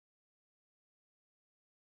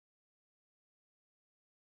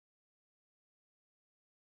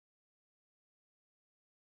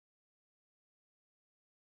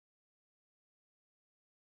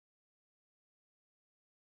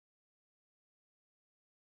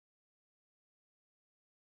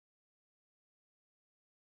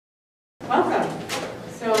Welcome.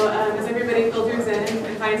 So as everybody filters in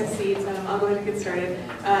and finds a seat, I'll go ahead and get started.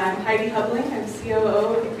 I'm Heidi Hubling. I'm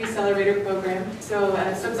COO of the Preccelerator program. So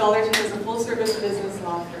Ballerz is a full-service business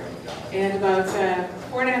law firm. And about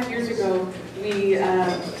 4.5 years ago, we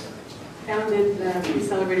founded the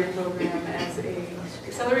Preccelerator program as an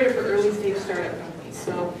accelerator for early-stage startup companies.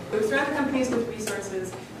 So we surround the companies with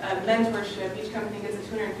resources, mentorship. Each company gets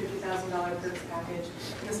a $250,000 perks package.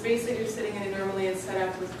 And the space that you're sitting in normally is set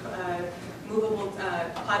up with movable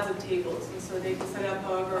pods of tables, and so they can set up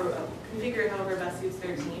configure it however best suits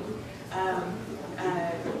their team.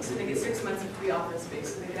 So they get 6 months of free office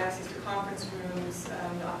space, so they get access to conference rooms,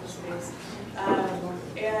 the office space,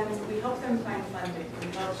 and we help them find funding. We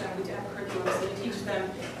help them, we have curriculum, so we teach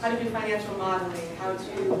them how to do financial modeling, how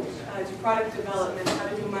to do product development, how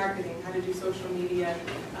to do marketing, how to do social media,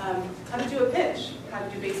 how to do a pitch, how to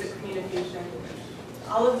do basic communication.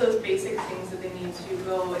 All of those basic things that they need to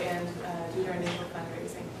go and do their initial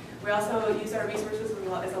fundraising. We also use our resources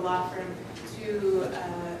as a law firm to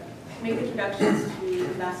make introductions to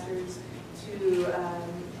investors, to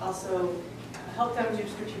also help them do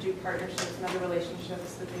strategic partnerships and other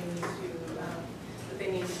relationships that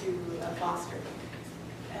they need to foster.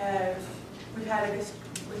 We've had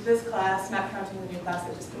with this class, not counting the new class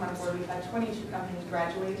that just came on board, we've had 22 companies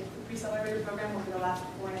graduate the Preccelerator program over the last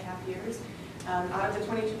 4.5 years. Out of the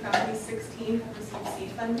 22 companies, 16 have received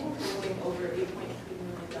seed funding, totaling over $8.3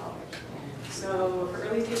 million. So for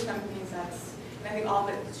early stage companies, and I think all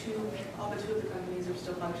but two of the companies are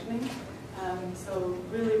still functioning. So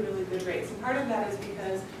really, really good rates. And part of that is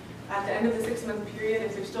because at the end of the 6-month period,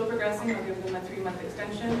 if they're still progressing, I'll give them a 3-month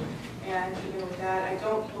extension. And even with that, I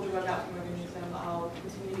don't pull the rug out from underneath them. I'll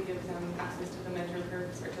continue to give them access to the mentor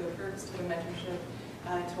perks, or to the perks, to the mentorship,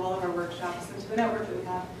 to all of our workshops, and to the network that we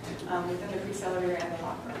have within the Preccelerator and the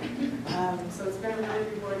law firm. So it's been a really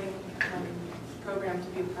rewarding program to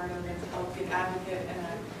be a part of and to help be an advocate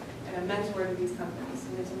and a mentor to these companies.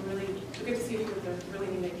 And there's some really, we get to see a few of the really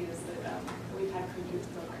neat ideas that we've had through this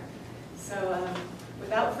program. So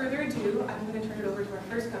without further ado, I'm going to turn it over to our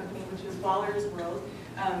first company, which is Ballerz World.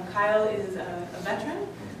 Kyle is a veteran,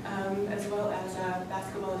 as well as a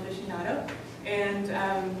basketball aficionado. And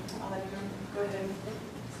I'll let him go ahead and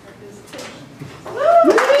start his pitch.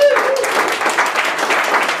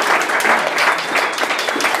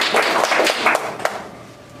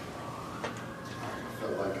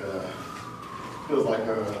 Feels like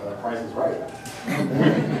Price is Right.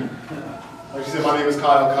 Like you said, my name is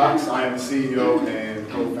Kyle Cox. I am the CEO and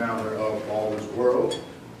co-founder of Ballerz World.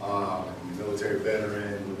 I'm a military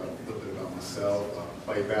veteran, a little bit about myself.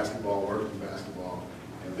 Played basketball, worked in basketball,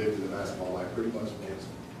 and lived in the basketball life pretty much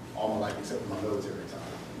all my life except for my military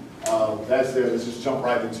time. That said, let's just jump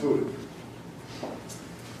right into it.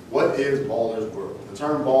 What is Ballerz World? The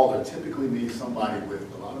term baller typically means somebody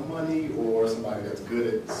with a lot of money or somebody that's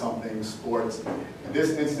good at something, sports. In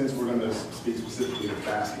this instance, we're going to speak specifically of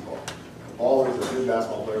basketball. A baller is a good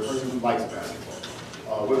basketball player, a person who likes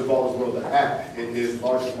basketball. What is Ballerz World the app? It is the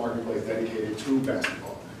largest marketplace dedicated to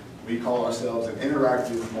basketball. We call ourselves an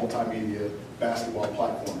interactive multimedia basketball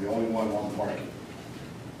platform, the only one on the market.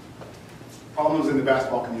 Problems in the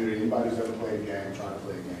basketball community, anybody who's ever played a game, trying to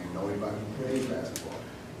play a game, know anybody who plays basketball.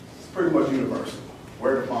 It's pretty much universal.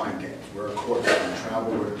 Where to find games, where to court, where to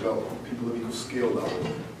travel, where to go, people of equal skill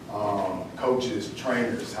level, coaches,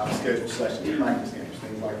 trainers, how to schedule sessions, practice games,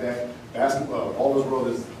 things like that. Ballerz World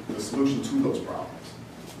is the solution to those problems.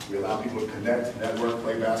 We allow people to connect, network,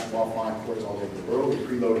 play basketball, find courts all over the world. We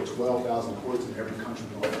preloaded 12,000 courts in every country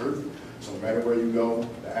on earth. So no matter where you go,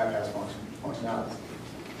 the app has functionality.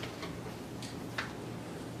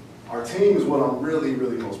 Our team is what I'm really,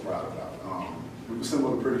 really most proud about. We've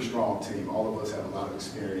assembled a pretty strong team. All of us have a lot of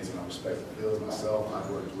experience in our respective fields. Myself, I've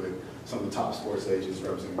worked with some of the top sports agents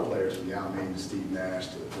representing players from Yao Ming to Steve Nash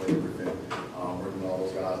to Blake Griffin, working with all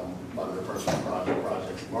those guys on a lot of their personal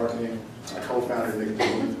projects and marketing. My co-founder, Nick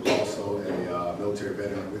Booth, who's also a military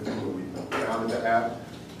veteran with me when we founded the app,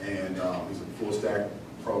 and he's a full-stack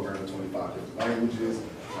program in 25 different languages.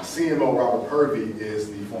 My CMO, Robert Purvey,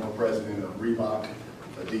 is the former president of Reebok,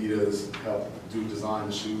 Adidas, helped do design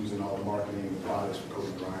the shoes and all the marketing, the products for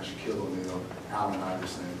Kobe Bryant, Shaquille O'Neal, Allen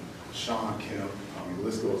Iverson, Sean Kemp. The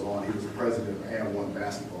list goes on. He was the president of AM1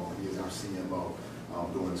 Basketball, and he is our CMO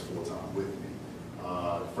doing this full-time with me.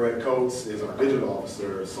 Fred Coates is our digital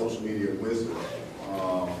officer, social media wizard.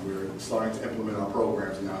 We're starting to implement our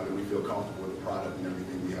programs now that we feel comfortable with the product and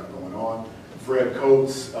everything we have going on. Fred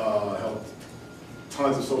Coates helped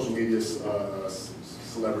tons of social media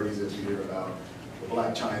celebrities that you hear about. The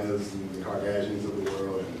Black Chinas and the Kardashians of the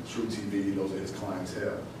world and True TV, those are his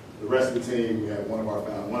clientele. The rest of the team, we have one of our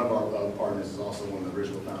partners is also one of the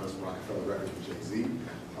original founders of Rockefeller Records with Jay-Z,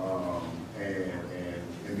 and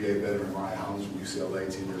NBA veteran Ryan Hollins from UCLA,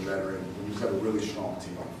 10-year veteran. We just have a really strong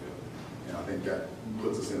team on the field, and I think that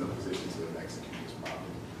puts us in a position to execute this properly.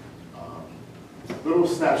 Little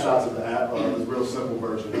snapshots of the app. It's a real simple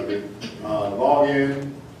version of it. Log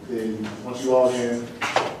in, then once you log in,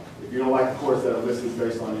 if you don't like the courts that are listed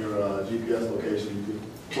based on your GPS location, you can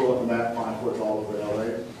pull up the map, find courts all over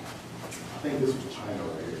LA. I think this was China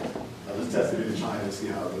right here. I just tested it in China to see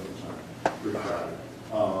how it looked in China. Pretty crowded.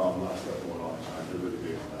 A lot of stuff going on in China. They're really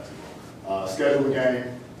big on basketball. Schedule the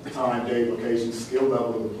game, time, date, location, skill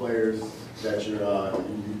level of the players that you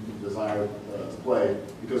desire to play.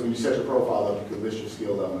 Because when you set your profile up, you can list your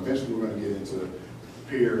skill level. Eventually, we're going to get into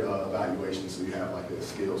peer evaluation, so you have like a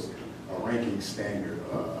skills ranking standard,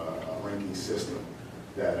 a ranking system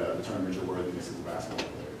that determines your worthiness as a basketball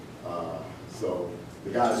player. So the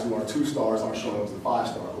guys who are 2 stars aren't showing up to the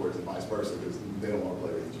 5-star courts and vice versa because they don't want to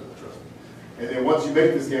play with each other, trust me. And then once you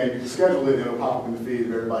make this game, you can schedule it and it'll pop up in the feed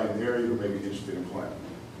of everybody in the area who may be interested in playing.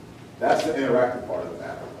 That's the interactive part of the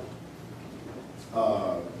app.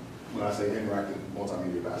 When I say interactive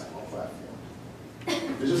multimedia basketball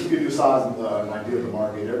platform. Just to give you a size of an idea of the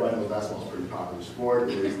market, everybody knows basketball is a pretty popular sport.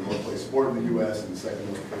 It is the most played sport in the U.S. and the second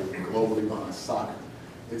most played globally behind soccer.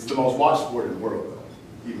 It's the most watched sport in the world,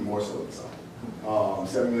 though, even more so than soccer.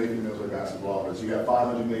 7 million females play basketball, but you have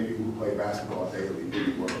 500 million people who play basketball daily in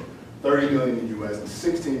the world. 30 million in the U.S. and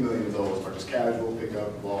 16 million of those are just casual, pick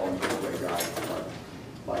up the ball and just play guys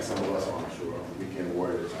like some of us are, I'm sure, weekend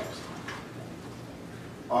warrior types.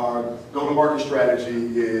 Our go-to-market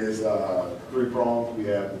strategy is 3-pronged. We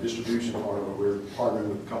have the distribution part of it. We're partnering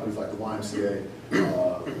with companies like the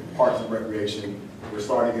YMCA, Parks and Recreation. We're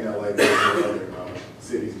starting in LA, but in other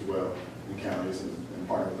cities as well, and counties, and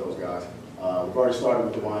partner with those guys. We've already started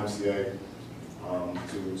with the YMCA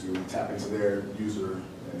to tap into their user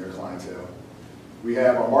and their clientele. We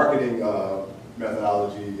have our marketing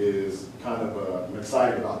methodology is kind of, I'm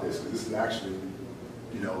excited about this because this is actually,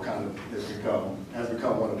 you know, kind of has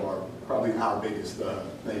become one of our, probably our biggest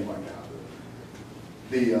thing right now.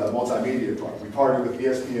 The multimedia part. We partnered with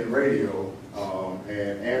ESPN Radio,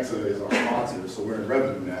 and ANTA is our sponsor, so we're in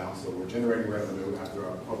revenue now. So we're generating revenue after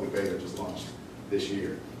our public beta just launched this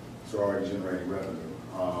year. So we're already generating revenue.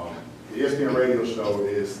 The ESPN Radio show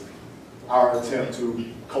is our attempt to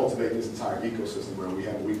cultivate this entire ecosystem where we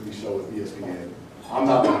have a weekly show with ESPN. I'm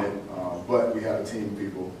not on it, but we have a team of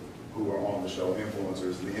people who are on the show,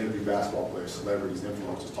 influencers, and they interview basketball players, celebrities,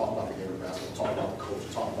 influencers, talk about the game of basketball, talk about the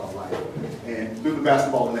culture, talk about life, and through the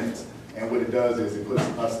basketball lens. And what it does is it puts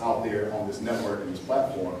us out there on this network and this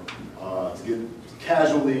platform to get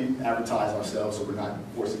casually advertise ourselves so we're not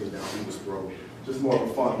forcing it down people's throat. Just more of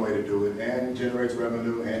a fun way to do it, and it generates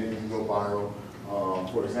revenue, and it can go viral.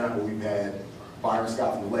 For example, we've had Byron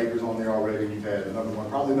Scott from the Lakers on there already. We've had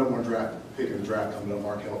probably the number one draft pick in the draft coming up,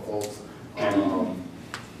 Markelle Fultz.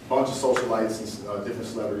 Bunch of socialites and different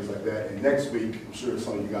celebrities like that. And next week, I'm sure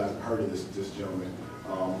some of you guys have heard of this gentleman.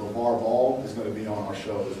 LeVar Ball is going to be on our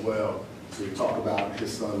show as well to talk about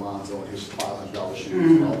his son Lonzo and his $500 shoes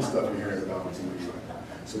and all the stuff you're hearing about on TV right now.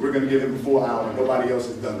 So we're going to give him a full hour. Nobody else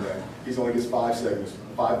has done that. He's only gets 5 seconds,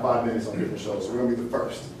 5 minutes on different shows. So we're going to be the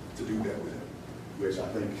first to do that with him, which I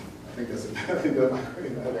think that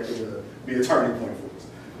could be a turning point for us.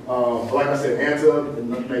 But like I said, ANTA, the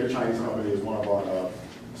major Chinese company, is one of our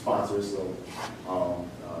sponsors. So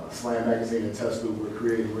Slam Magazine and Test Loop,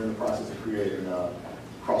 we're in the process of creating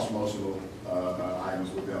cross-promotional items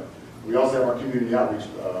with them. We also have our community outreach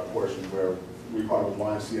portion where we partner with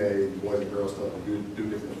YMCA, Boys and Girls Club, and do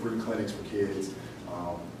different free clinics for kids,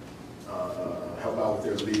 help out with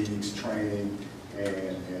their leagues, training,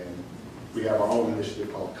 and we have our own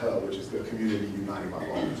initiative called CUB, which is the Community United by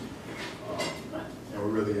Ballerz. And we're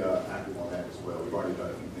really active on that as well. We've already done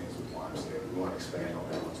a few things with YMCA. We want to expand on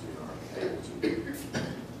that once we are able to.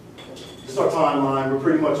 Just our timeline, we're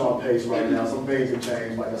pretty much on pace right now. Some things have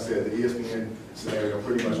changed. Like I said, the ESPN scenario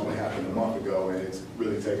pretty much only happened a month ago, and it's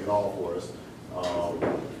really taken off for us.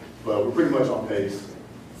 But we're pretty much on pace,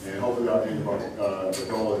 and hopefully our end of the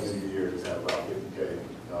goal at the end of the year is to have about 50K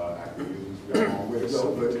active users. We've got a long way to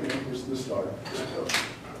go, but we're starting.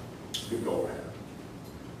 It's a good goal to have.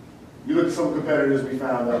 You look at some competitors we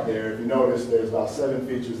found out there. If you notice, there's about 7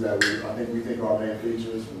 features that we think are main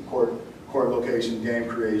features: from court location, game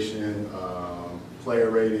creation, player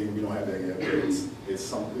rating. We don't have that yet.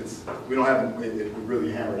 But we don't have it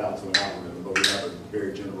really hammered out to an algorithm, but we have a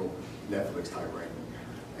very general Netflix type rating.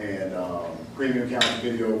 And premium accounts,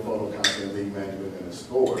 video, photo content, league management, and a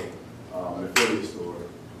store, an affiliate store.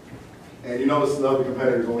 And you notice the other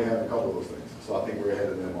competitors only have a couple of those things. So I think we're ahead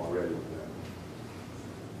of them already with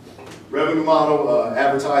that. Revenue model,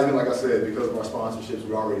 advertisement, like I said, because of our sponsorships,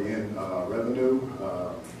 we're already in revenue.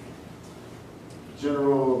 The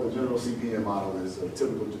general CPM model is, a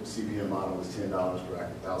typical CPM model is $10 per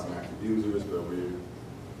 1,000 active users, but we're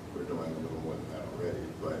doing a little more than that already.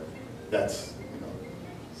 But that's,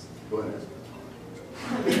 go ahead.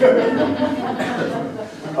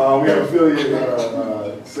 We have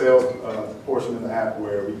affiliate sales portion of the app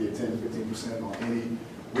where we get 10 to 15% on any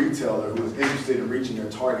retailer who is interested in reaching their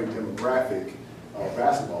target demographic of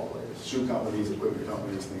basketball players, shoe companies, equipment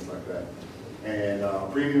companies, things like that. And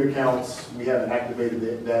premium accounts, we haven't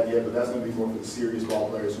activated that yet, but that's going to be more for the serious ball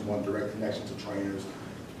players who want direct connection to trainers,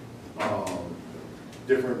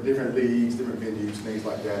 different leagues, different venues, things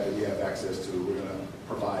like that that we have access to. We're going to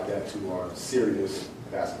provide that to our serious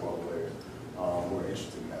basketball players who are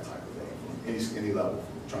interested in that type of thing, from any level,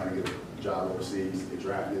 from trying to get a job overseas, get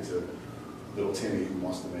drafted, to little Timmy who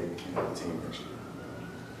wants to make the team next year.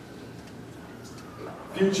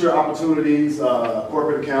 Future opportunities,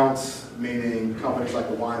 corporate accounts, meaning companies like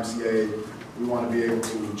the YMCA. We want to be able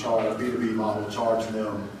to charge a B2B model, charge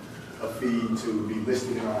them a fee to be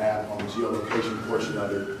listed in our app on the geolocation portion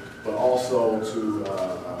of it, but also to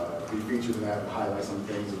be featured in that and highlight some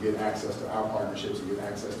things and get access to our partnerships and get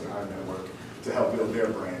access to our network to help build their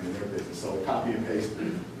brand and their business. So copy and paste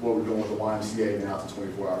what we're doing with the YMCA now to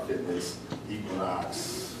 24 Hour Fitness,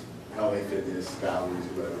 Equinox, LA Fitness, Ballerz,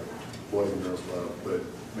 whatever, Boys and Girls Club, but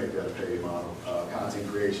make that a paid model. Content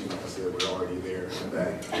creation, like I said, we're already there in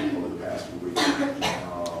that over the past few weeks.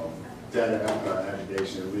 Data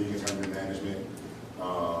aggregation, league and tournament management,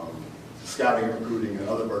 scouting and recruiting, and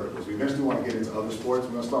other verticals. We eventually want to get into other sports.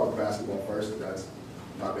 We're going to start with basketball first. That's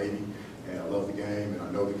my baby, and I love the game, and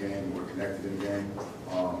I know the game, and we're connected in the game.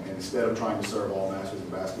 And instead of trying to serve all masters in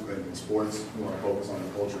basketball and in sports, we want to focus on the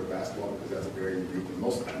culture of basketball because that's a very unique thing.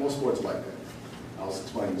 Most sports like that. I was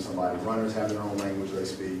explaining to somebody, runners have their own language they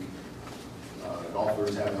speak.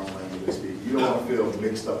 Golfers have their own language they speak. You don't want to feel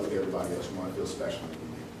mixed up with everybody else. You want to feel special.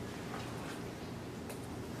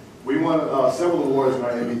 We won several awards in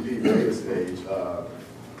our MVP beta stage. Probably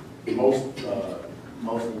the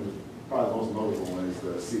most notable one is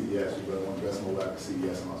the CES. We won the best mobile app at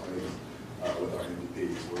CES in Las Vegas with our MVP,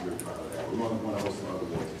 so we're really proud of that. We want to host some other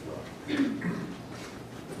awards as well.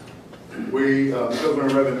 Because we're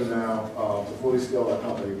in revenue now, to fully scale our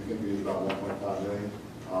company, we think we need about 1.5 million,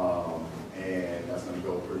 and that's going to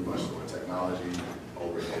go pretty much toward technology,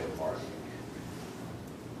 overhead, and marketing.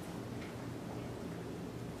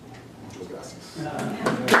 Gracias. We'll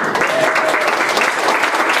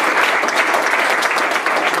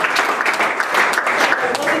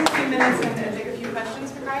take a few minutes and take a few questions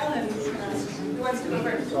for Kyle, and who wants to go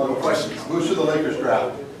first? No questions. Who should the Lakers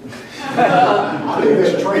draft? I think they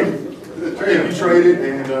should trade it. If you trade it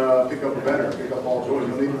and pick up a veteran, pick up Paul George,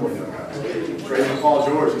 you don't need more young guys. Trade for Paul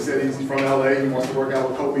George. He said he's from LA, he wants to work out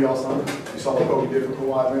with Kobe all summer. You saw what Kobe did for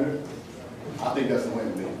Kawhi Leonard. I think that's the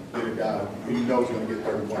win to me. Get a guy who you know is going to get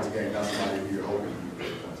 30 points a game, not somebody who you're hoping to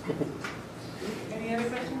get 30 points. Any other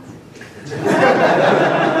questions?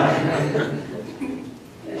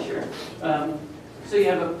 Yeah, sure. So you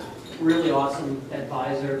have a really awesome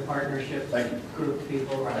advisor partnership group of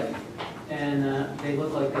people, right? And they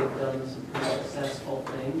look like they've done some pretty successful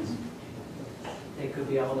things. They could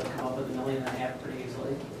be able to come up with $1.5 million pretty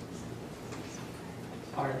easily.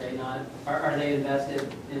 Are they not? Are they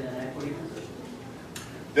invested in an equity position?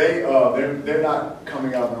 They're not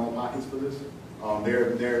coming out of their own pockets for this.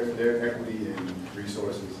 Their equity and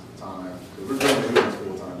resources, time. We're doing this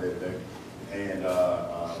full time day to day, and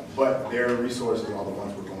but their resources are the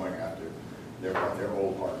ones we're going after. Their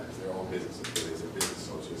old partners, their old business affiliates, their business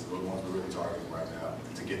associates. They're the ones we're really targeting right now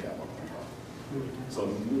to get that 1.5. So I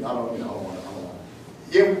don't want to.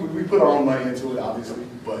 Yeah, we put our own money into it, obviously,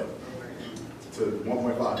 but to 1.5,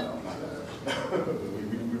 no, not that.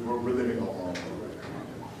 We're living off our own money right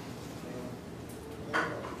now.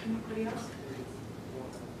 Anybody else?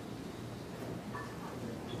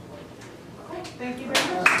 Okay, thank you very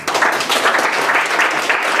much.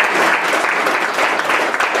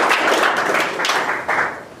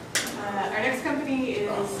 Our next company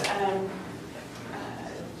is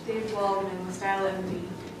Dave Waldman, StyleMD,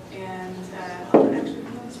 and actually,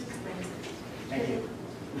 who wants to explain it? Thank you.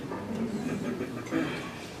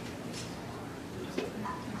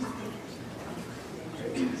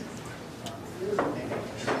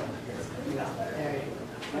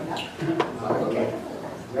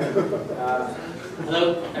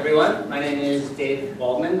 Hello, everyone. My name is Dave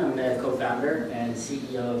Baldwin. I'm the co-founder and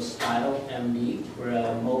CEO of StyleMD. We're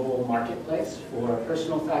a mobile marketplace for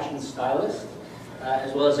personal fashion stylists,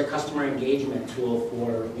 as well as a customer engagement tool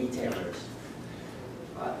for retailers.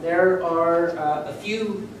 There are a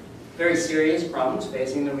few very serious problems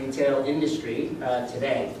facing the retail industry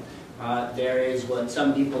today. There is what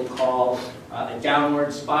some people call a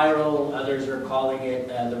downward spiral. Others are calling it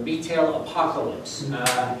the retail apocalypse.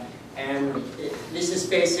 And this is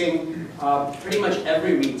facing pretty much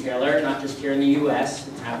every retailer, not just here in the US.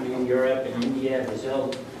 It's happening in Europe and India,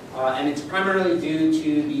 Brazil. And it's primarily due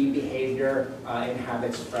to the behavior and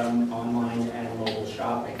habits from online and mobile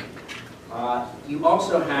shopping. You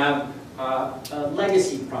also have a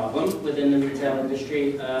legacy problem within the retail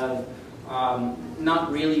industry of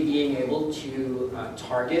not really being able to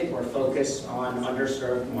target or focus on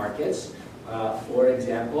underserved markets. For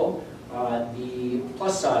example, the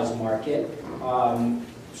plus-size market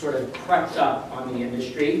sort of crept up on the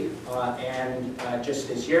industry, and just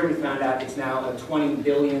this year we found out it's now a $20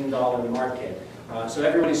 billion market. So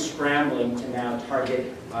everyone is scrambling to now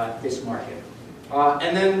target this market.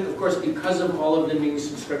 And then, of course, because of all of the new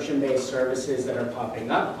subscription-based services that are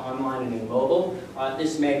popping up online and in mobile,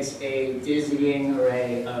 this makes a dizzying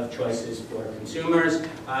array of choices for consumers to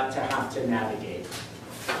have to navigate.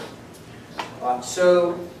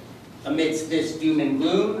 So amidst this doom and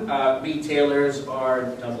gloom, retailers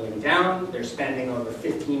are doubling down. They're spending over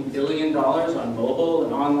 $15 billion on mobile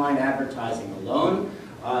and online advertising alone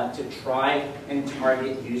to try and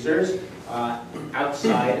target users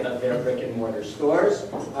outside of their brick and mortar stores.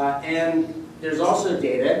 And there's also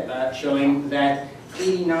data showing that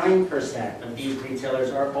 89% of these retailers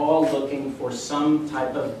are all looking for some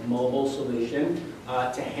type of mobile solution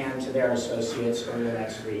to hand to their associates over the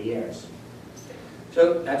next 3 years.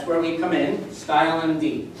 So that's where we come in,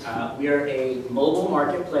 StyleMD. We are a mobile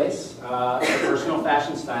marketplace for personal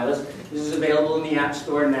fashion stylists. This is available in the App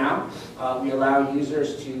Store now. We allow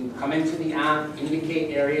users to come into the app,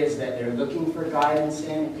 indicate areas that they're looking for guidance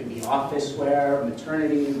in. It could be office wear,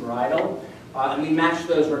 maternity, bridal. And we match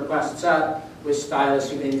those requests up with stylists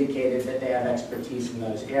who've indicated that they have expertise in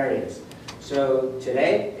those areas. So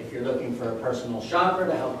today, if you're looking for a personal shopper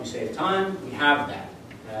to help you save time, we have that.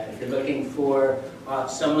 If you're looking for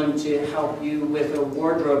someone to help you with a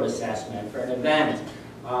wardrobe assessment for an event,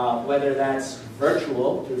 whether that's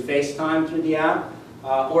virtual through FaceTime through the app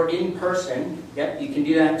or in person, yep, you can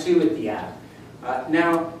do that too with the app.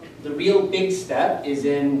 Now, the real big step is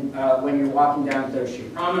in when you're walking down Third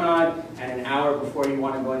Street Promenade and an hour before you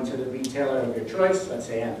want to go into the retailer of your choice, let's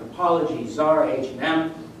say Anthropologie, Zara,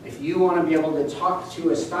 H&M, if you want to be able to talk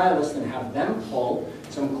to a stylist and have them pull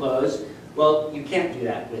some clothes, well, you can't do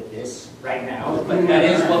that with this right now, but that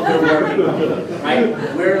is what we're working on,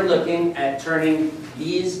 right? We're looking at turning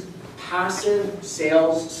these passive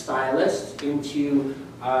sales stylists into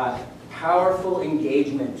powerful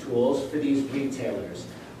engagement tools for these retailers.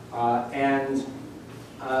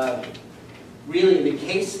 Really the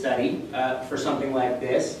case study for something like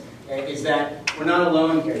this is that we're not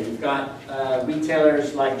alone here. You've got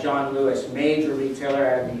retailers like John Lewis, major retailer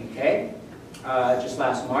out of the UK. Just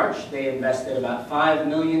last March, they invested about $5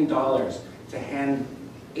 million to hand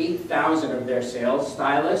 8,000 of their sales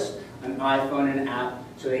stylists an iPhone and an app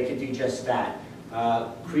so they could do just that.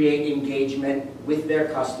 Create engagement with their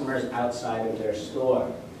customers outside of their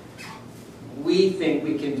store. We think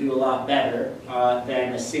we can do a lot better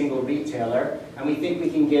than a single retailer, and we think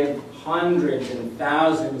we can give hundreds and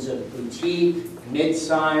thousands of boutique,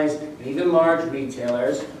 mid-size, and even large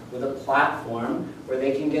retailers with a platform where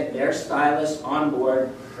they can get their stylists on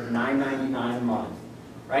board for $9.99 a month,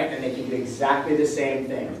 right? And they can do exactly the same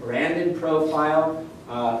thing. Branded profile,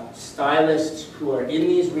 stylists who are in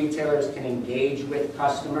these retailers can engage with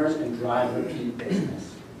customers and drive repeat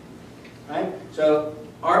business, right? So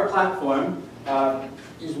our platform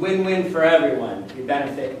is win-win for everyone. We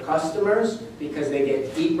benefit customers because they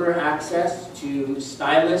get deeper access to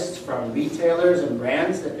stylists from retailers and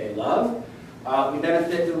brands that they love. We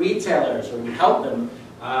benefit the retailers, or we help them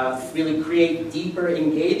really create deeper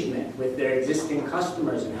engagement with their existing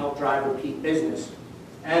customers and help drive repeat business.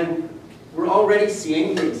 And we're already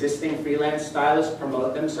seeing the existing freelance stylists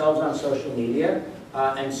promote themselves on social media.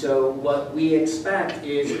 And so what we expect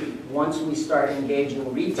is once we start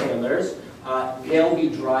engaging retailers, they'll be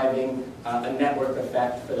driving a network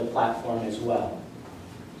effect for the platform as well.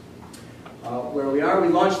 Where we are, we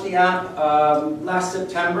launched the app last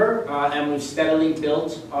September, and we've steadily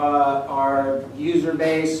built our user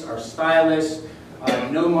base, our stylists,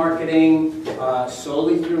 no marketing,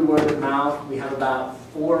 solely through word of mouth. We have about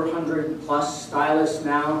 400 plus stylists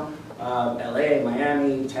now LA,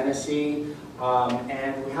 Miami, Tennessee,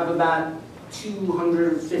 and we have about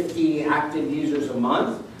 250 active users a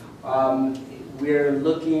month. We're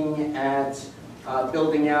looking at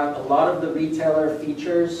building out a lot of the retailer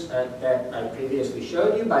features that I previously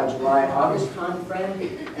showed you by July, August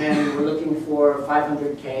timeframe, and we're looking for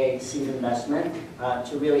 500K seed investment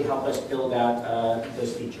to really help us build out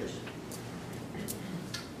those features.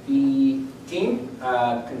 The team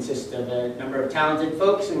consists of a number of talented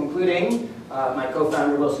folks, including my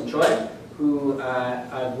co-founder Wilson Choi, who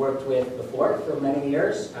I've worked with before for many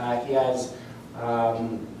years. He has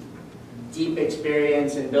deep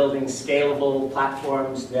experience in building scalable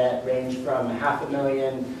platforms that range from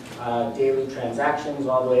 500,000 daily transactions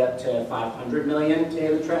all the way up to 500 million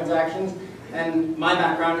daily transactions. And my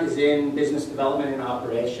background is in business development and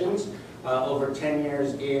operations, over 10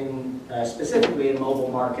 years in specifically in mobile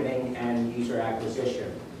marketing and user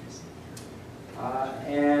acquisition.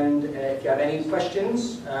 And if you have any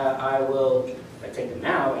questions, I will take them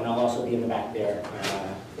now, and I'll also be in the back there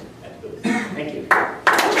at the booth. Thank you.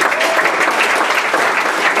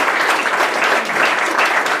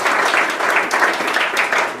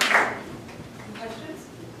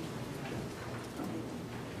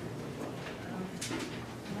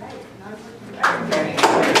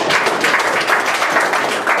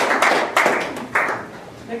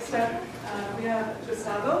 Next up, we have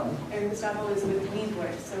Csathy, and Csathy is with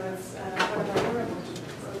KneeVoice, so it's one of our newer launches.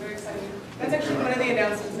 So very exciting. That's actually one of the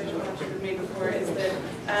announcements I should have made before, is that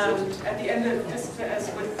at the end of, just as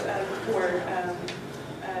with before,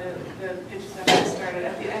 the pitch stuff started,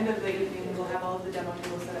 at the end of the evening, we'll have all of the demo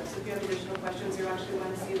tables set up. So if you have additional questions, you actually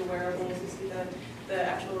want to see the wearables, you see the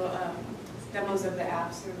actual demos of the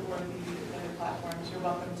apps or one of the other platforms, you're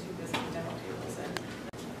welcome to visit the demo tables.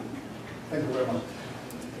 Thank you very much.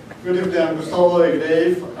 Good evening, I'm Gustavo de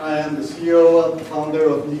Grave. I am the CEO and founder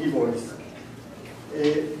of KneeVoice.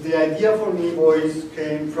 The idea for KneeVoice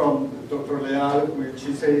came from Dr. Leal, which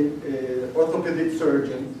is an orthopedic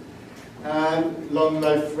surgeon and long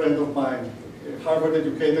life friend of mine, a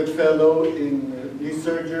Harvard-educated fellow in knee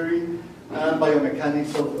surgery and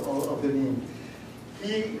biomechanics of the knee.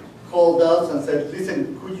 He called us and said,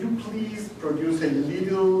 listen, could you please produce a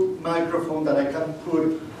little microphone that I can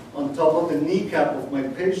put on top of the kneecap of my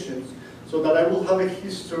patients so that I will have a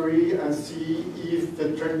history and see if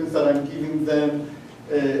the treatments that I'm giving them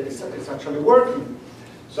is actually working.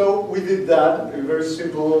 So we did that, a very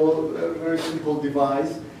simple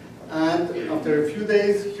device. And after a few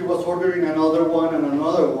days, he was ordering another one, and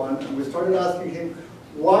we started asking him,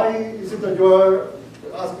 why is it that you are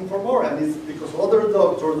asking for more? And it's because other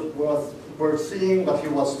doctors were seeing what he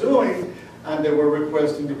was doing, and they were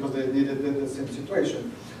requesting because they needed the same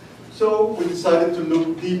situation. So we decided to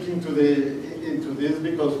look deep into this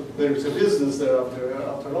because there is a business there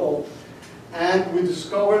after all. And we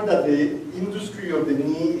discovered that the industry of the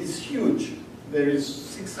knee is huge. There is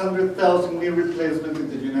 600,000 knee replacements in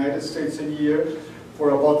the United States a year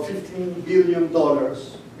for about $15 billion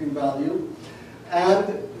in value.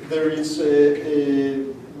 And there is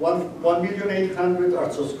 1,800,000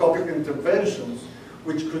 arthroscopic interventions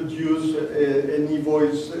which could use a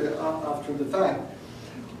KneeVoice after the fact.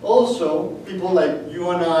 Also, people like you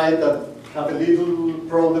and I that have a little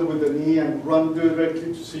problem with the knee and run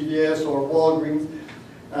directly to CVS or Walgreens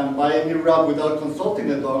and buy a knee wrap without consulting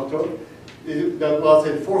a doctor, that was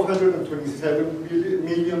at $427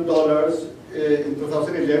 million in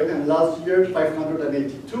 2011, and last year,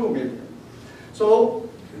 $582 million. So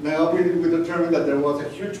now we determined that there was a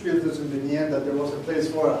huge business in the knee and that there was a place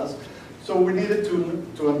for us. So we needed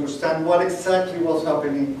to understand what exactly was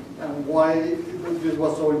happening and why this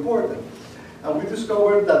was so important. And we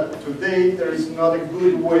discovered that today there is not a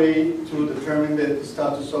good way to determine the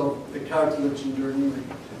status of the cartilage in your knee.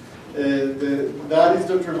 That is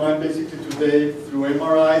determined basically today through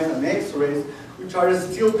MRIs and X-rays, which are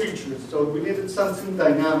still pictures. So we needed something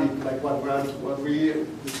dynamic, like what we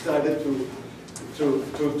decided to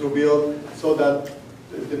build, so that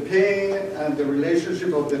the pain and the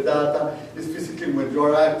relationship of the data is physically when you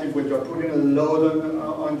are active, when you are putting a load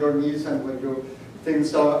on your knees, and when your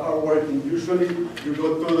things are working. Usually you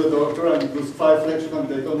go to the doctor and you do 5 flexions and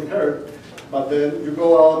they don't hurt, but then you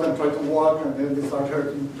go out and try to walk and then they start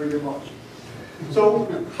hurting pretty much. So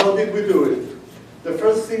how did we do it? The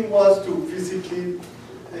first thing was to physically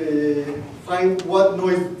find what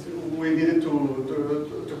noise we needed to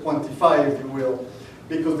quantify, if you will.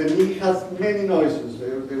 Because the knee has many noises. They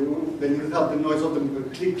have the noise of the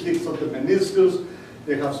clicks of the meniscus.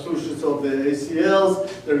 They have swooshes of the ACLs.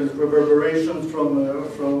 There is reverberation from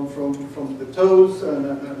the toes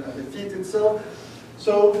and the feet itself.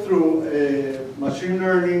 So through machine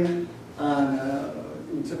learning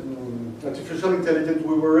artificial intelligence,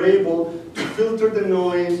 we were able to filter the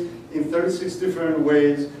noise in 36 different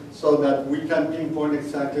ways so that we can pinpoint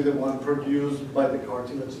exactly the one produced by the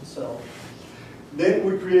cartilage itself. Then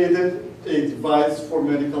we created a device for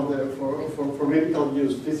medical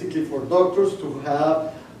use, physically for doctors to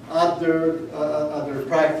have at their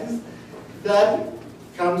practice. That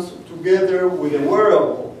comes together with a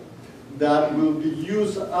wearable that will be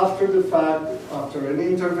used after the fact, after any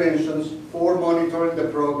interventions, for monitoring the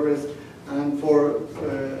progress and for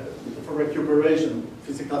recuperation,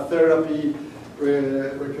 physical therapy,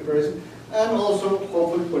 recuperation, and also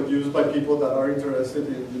hopefully for use by people that are interested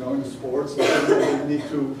in, in sports and they need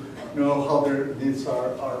to know how their needs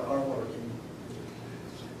are working.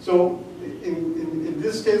 So in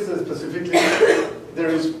this case specifically, there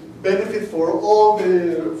is benefit for all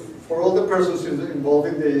the persons involved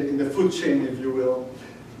in the food chain, if you will.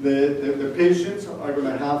 The patients are going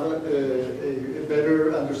to have a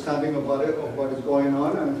better understanding of what is going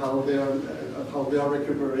on and how they are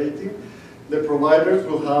recuperating. The providers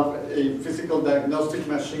will have a physical diagnostic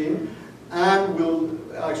machine and will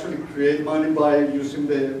actually create money by using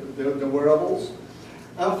the wearables.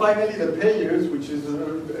 And finally, the payers, which is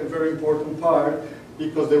a very important part,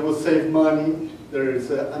 because they will save money. There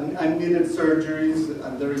is unneeded surgeries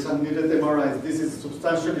and there is unneeded MRIs. This is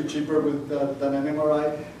substantially cheaper than an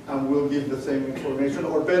MRI and will give the same information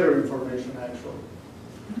or better information actually.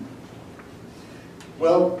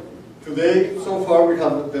 Well, today, so far, we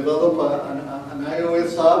have developed an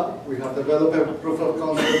iOS app. We have developed a proof of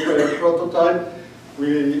concept prototype.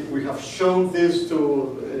 We have shown this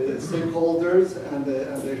to stakeholders and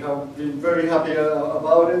they have been very happy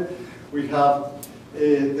about it. We have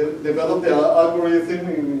developed the algorithm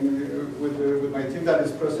with my team that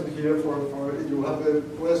is present here for you have the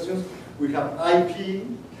questions. We have IP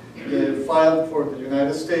filed for the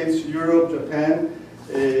United States, Europe, Japan,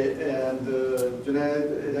 and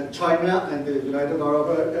China and the United Arab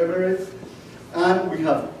Emirates. And we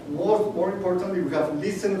have, more importantly, we have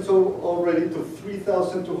listened already to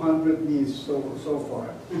 3,200 needs so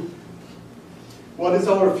far. What is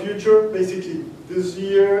our future? Basically, this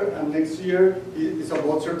year and next year is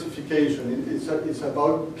about certification. It's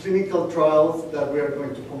about clinical trials that we are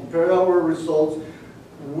going to compare our results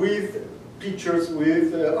with pictures,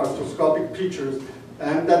 with arthroscopic pictures,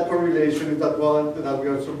 and that correlation is that one that we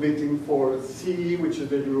are submitting for CE, which is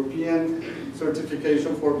the European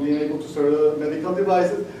certification for being able to sell medical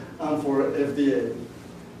devices, and for FDA.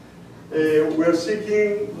 We're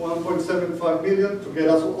seeking 1.75 million to get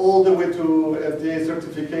us all the way to FDA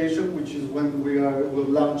certification, which is when we'll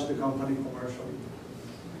launch the company commercially.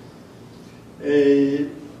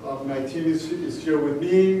 My team is here with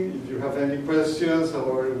me. If you have any questions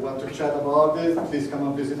or want to chat about this, please come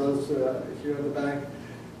and visit us here at the back,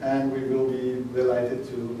 and we will be delighted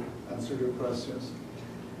to answer your questions.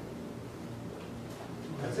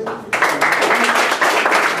 That's it.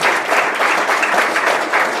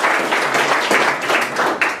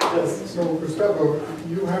 Yes. So, Gustavo,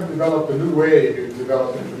 you have developed a new way to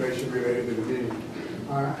develop information related to the knee,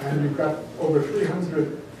 and you've got over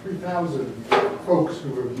 3,000 folks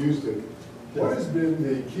who have used it. What has been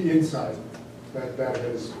the key insight that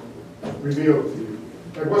has revealed to you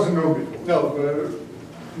that wasn't known before? No,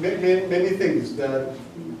 many things that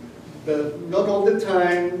not all the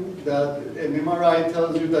time that an MRI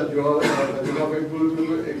tells you that you have a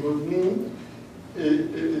good knee.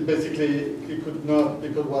 Basically, it could not,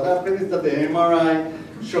 because what happened is that the MRI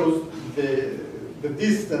shows the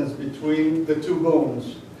distance between the two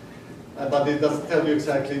bones, but it doesn't tell you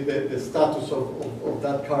exactly the status of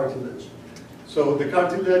that cartilage. So the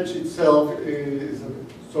cartilage itself is,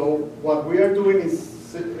 so what we are doing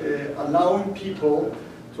is allowing people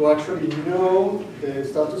to actually know the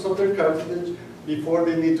status of their cartilage before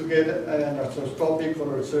they need to get an arthroscopic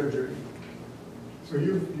or a surgery. So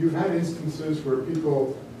you've had instances where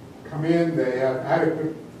people come in, they have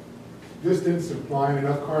adequate distance, implying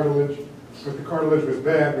enough cartilage, but the cartilage was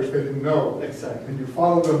bad, which they didn't know. Exactly. And you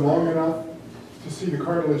follow them long enough to see the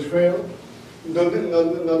cartilage fail? Not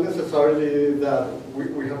necessarily that.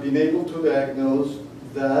 We have been able to diagnose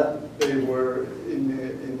that they were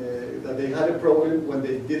that they had a problem when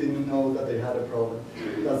they didn't know that they had a problem.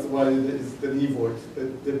 That's why it's the KneeVoice.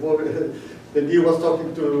 The knee was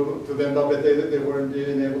talking to them, but they weren't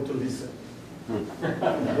being able to listen.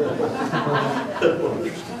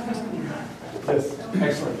 Yes.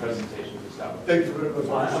 Excellent presentation, Gustavo. Thank you very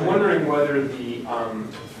much. I'm wondering whether the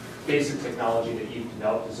basic technology that you've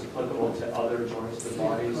developed is applicable to other joints of the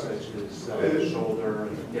body, such as the shoulder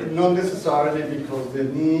and the hip. Not necessarily, because the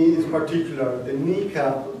knee is particular. The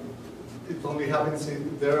kneecap it only happens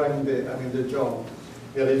there and in the jaw.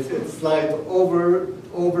 Yeah, it slides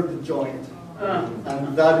over the joint,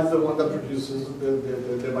 and that is the one that produces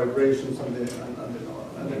the vibrations and the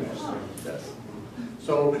noise. Yes.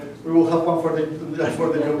 So we will have one for the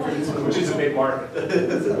young kids, Which is a big market.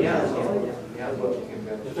 Yeah.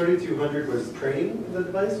 The 3200 was training the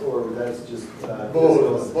device, or that's just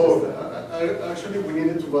both. Actually, we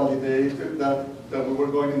needed to validate that we were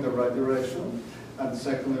going in the right direction, and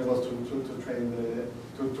secondly was to train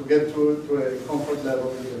to get to a comfort level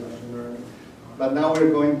with the machine learning. But now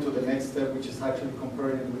we're going to the next step, which is actually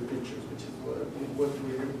comparing it with pictures, which is what will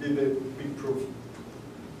be the big proof.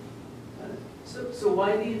 So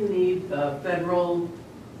why do you need federal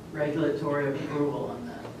regulatory approval on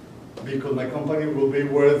that? Because my company will be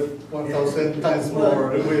worth 1,000 times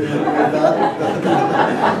more with that.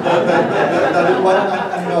 That is what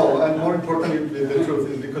I know, and more importantly, the truth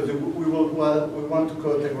is because we want to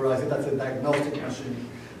categorize it as a diagnostic machine,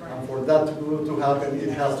 and for that to happen, it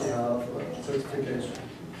has to have certification.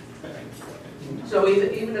 So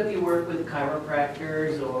even if you work with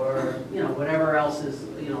chiropractors or whatever else is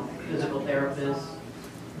physical therapists,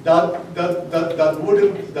 that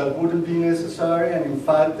wouldn't be necessary, and in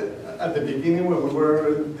fact, at the beginning when we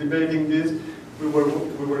were debating this, we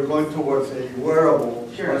were going towards a wearable,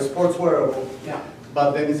 sure, or a sports wearable. Yeah.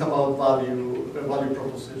 But then it's about value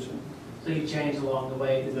proposition. So you change along the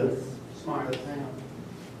way to Yes. smart.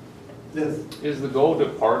 Yes. Is the goal to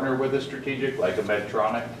partner with a strategic, like a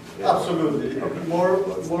Medtronic? Absolutely. More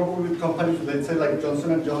with companies, let's say like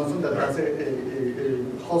Johnson & Johnson, that has a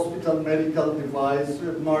hospital medical device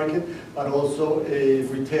market, but also a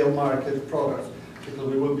retail market products, because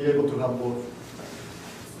we will be able to have both.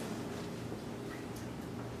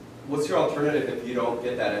 What's your alternative if you don't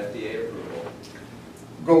get that FDA approval?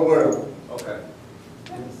 Go wearable. Okay.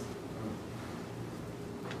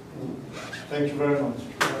 Thank you very much.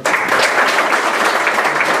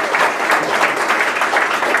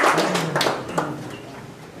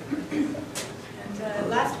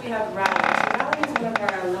 Last we have Rally. So Rally is one of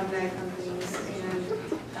our alumni companies, and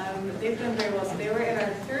they've done very well. So they were in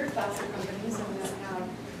our third class of companies, and just have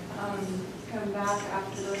come back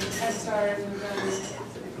after going to Head Start, and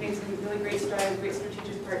we've made some really great strides, great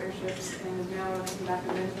strategic partnerships, and now we're coming back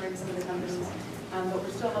and mentoring some of the companies. But we're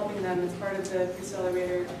still helping them as part of the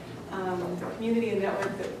Preccelerator community and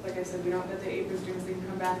network. That, like I said, we don't let the apron strings. They can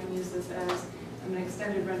come back and use this as an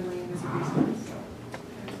extended runway and as a resource. So.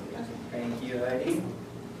 Thank you, Heidi.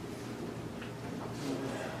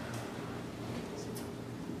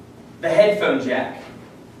 The headphone jack.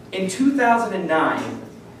 In 2009,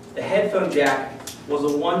 the headphone jack was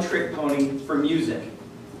a one-trick pony for music.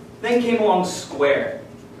 Then came along Square.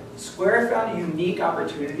 Square found a unique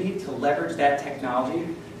opportunity to leverage that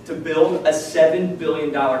technology to build a $7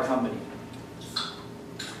 billion company.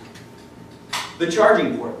 The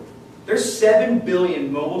charging port. There's 7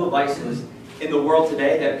 billion mobile devices in the world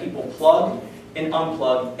today that people plug and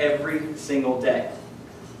unplug every single day.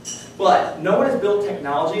 But no one has built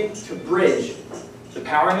technology to bridge the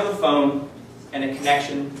powering of the phone and a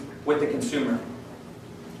connection with the consumer.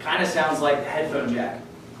 Kind of sounds like the headphone jack.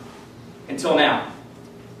 Until now.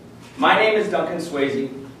 My name is Duncan Swayze.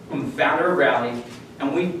 I'm the founder of Rally,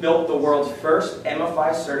 and we've built the world's first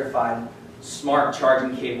MFI certified smart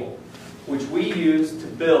charging cable, which we use to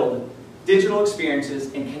build digital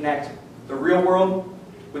experiences and connect the real world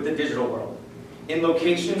with the digital world, in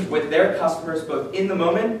locations with their customers both in the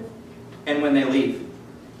moment and when they leave.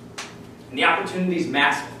 And the opportunity is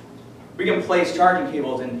massive. We can place charging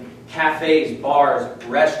cables in cafes, bars,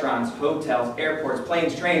 restaurants, hotels, airports,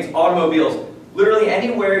 planes, trains, automobiles. Literally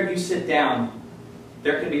anywhere you sit down,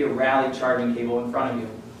 there can be a Rally charging cable in front of you.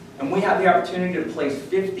 And we have the opportunity to place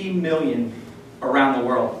 50 million around the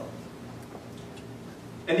world.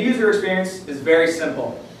 And the user experience is very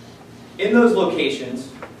simple. In those locations,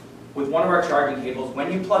 with one of our charging cables,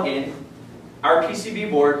 when you plug in, our PCB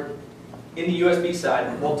board in the USB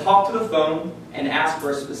side will talk to the phone and ask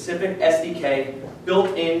for a specific SDK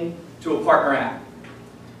built in to a partner app.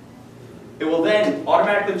 It will then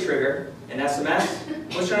automatically trigger an SMS,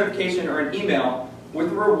 push notification, or an email with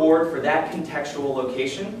a reward for that contextual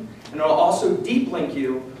location, and it will also deep link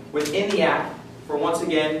you within the app for, once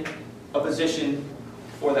again, a position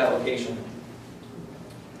for that location.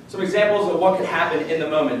 Some examples of what could happen in the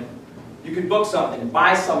moment. You could book something,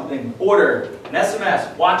 buy something, order, an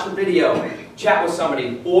SMS, watch a video, chat with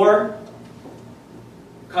somebody, or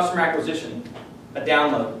customer acquisition, a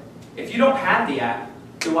download. If you don't have the app,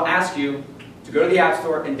 it will ask you to go to the App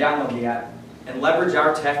Store and download the app and leverage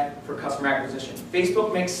our tech for customer acquisition.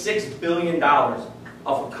 Facebook makes $6 billion off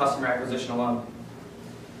of customer acquisition alone.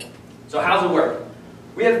 So how's it work?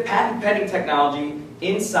 We have patent pending technology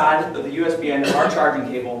inside of the USB end of our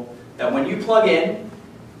charging cable that when you plug in,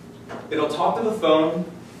 it'll talk to the phone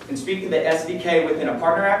and speak to the SDK within a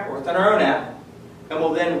partner app or within our own app, and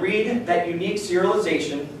will then read that unique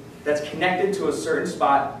serialization that's connected to a certain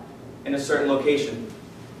spot in a certain location.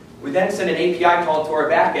 We then send an API call to our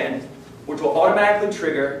back end, which will automatically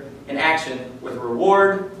trigger an action with a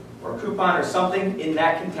reward or a coupon or something in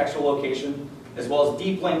that contextual location, as well as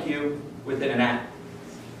deep link you within an app.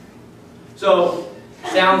 So,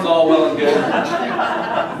 sounds all well and good.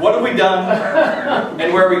 What have we done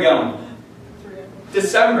and where are we going?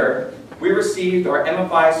 December, we received our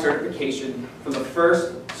MFI certification for the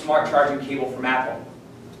first smart charging cable from Apple.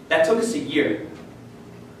 That took us a year.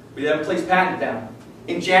 We then placed patent down.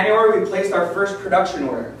 In January, we placed our first production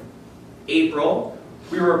order. April,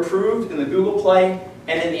 we were approved in the Google Play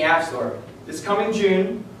and in the App Store. This coming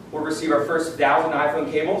June, we'll receive our first 1,000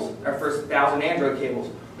 iPhone cables, our first 1,000 Android cables,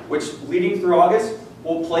 which leading through August,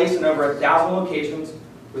 we'll place in over 1,000 locations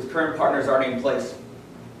with current partners already in place.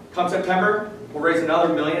 Come September, we'll raise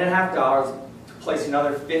another $1.5 million to place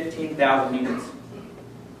another 15,000 units.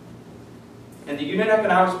 And the unit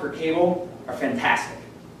economics per cable are fantastic.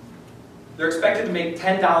 They're expected to make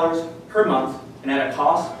 $10 per month, and at a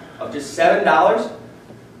cost of just $7,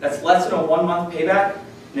 that's less than a 1-month payback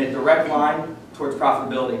and a direct line towards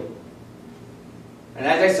profitability. And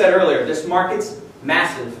as I said earlier, this market's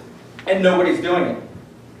massive, and nobody's doing it.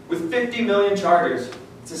 With 50 million chargers,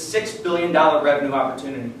 it's a $6 billion revenue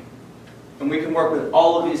opportunity. And we can work with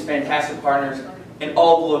all of these fantastic partners in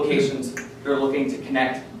all the locations that are looking to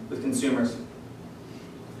connect with consumers.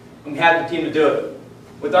 And we have the team to do it.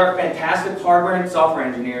 With our fantastic hardware and software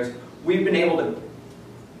engineers, we've been able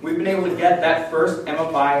to get that first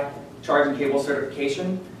MFI charging cable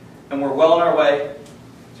certification, and we're well on our way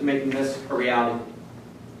to making this a reality.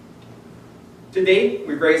 To date,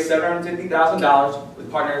 we've raised $750,000 with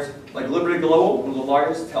partners like Liberty Global, one of the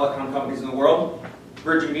largest telecom companies in the world,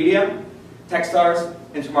 Virgin Media, Techstars,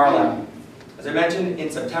 and Tomorrowland. As I mentioned, in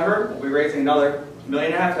September, we'll be raising another $1.5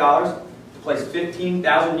 million to place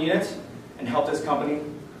 15,000 units and help this company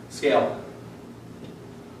scale.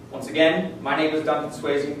 Once again, my name is Duncan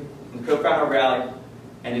Swayze. I'm the co-founder of Rally.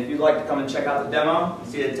 And if you'd like to come and check out the demo and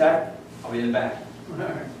see the tech, I'll be in the back.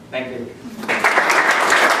 Thank you.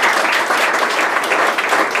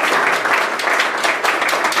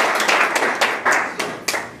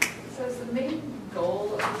 So is the main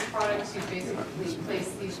goal of this product to basically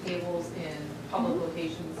place these cables in public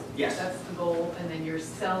locations? Yes. That's the goal, and then you're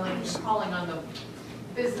calling on the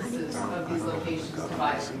businesses of these locations to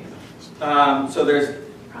buy from you? So there's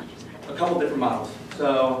a couple different models.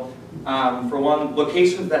 So for one,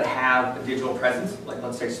 locations that have a digital presence, like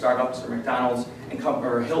let's say Starbucks or McDonald's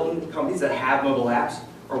or Hilton, companies that have mobile apps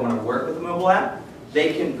or want to work with a mobile app,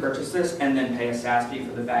 they can purchase this and then pay a SaaS fee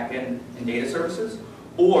for the backend and data services.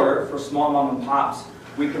 Or for small mom and pops,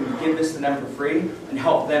 we can give this to them for free and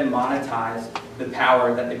help them monetize the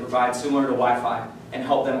power that they provide, similar to Wi-Fi, and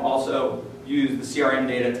help them also use the CRM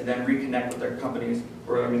data to then reconnect with their companies,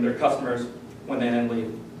 or their customers when they then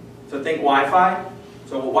leave. So think Wi-Fi.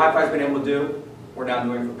 So what Wi-Fi's been able to do, we're now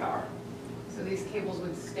doing for power. So these cables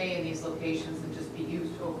would stay in these locations and just be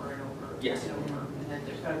used over and over Yes. and over, and then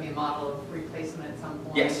there's got to be a model of replacement at some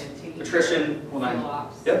point. Yes. And taking Attrition will not.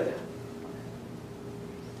 ops. Yep.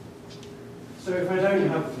 So if I don't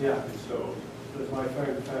have the app installed, does my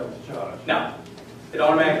phone fail to charge? No. It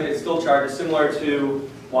automatically, it still charges, similar to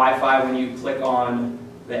Wi-Fi when you click on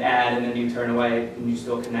the ad and then you turn away and you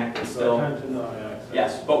still connect. It's still. So I can't deny access.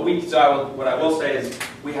 Yes, but what I will say is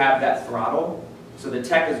we have that throttle. So the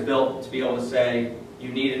tech is built to be able to say you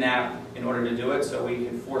need an app in order to do it, so we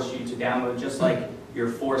can force you to download, just like you're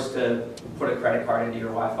forced to put a credit card into your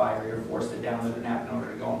Wi-Fi, or you're forced to download an app in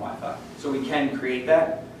order to go on Wi-Fi. So we can create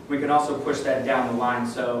that. We can also push that down the line.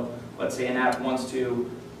 So let's say an app wants to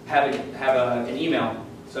have an email.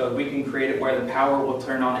 So we can create it where the power will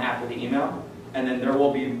turn on after the email, and then there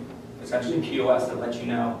will be essentially POS that lets you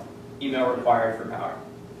know email required for power.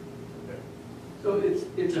 So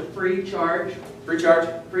it's a free charge? Free charge?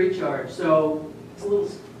 Free charge. So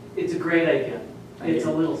it's a great idea. Thank It's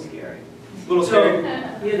you. a little scary. A little scary.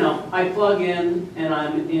 So, I plug in and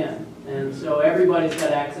I'm in. And so everybody's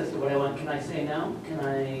got access to what I want. Can I say no? Can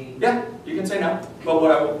I? Yeah, you can say no. But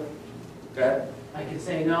what I will, go ahead. I can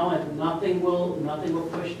say no and nothing will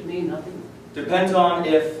push to me, nothing? Depends on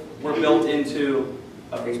if we're built into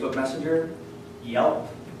a Facebook Messenger, Yelp.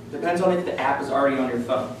 Depends on if the app is already on your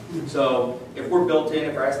phone. So if we're built in,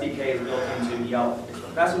 if our SDK is built into Yelp,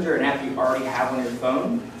 Facebook Messenger, an app you already have on your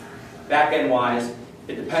phone, back-end wise,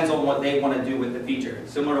 it depends on what they want to do with the feature.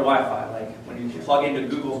 Similar to Wi-Fi, like when you plug into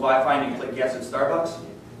Google's Wi-Fi and you click yes at Starbucks,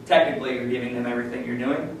 technically you're giving them everything you're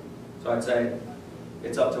doing. So I'd say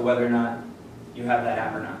it's up to whether or not you have that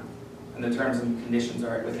app or not. And the terms and conditions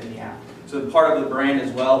are within the app. So part of the brand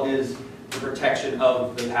as well is the protection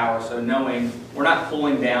of the power. So knowing we're not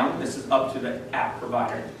pulling down, this is up to the app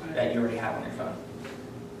provider that you already have on your phone.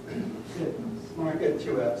 You get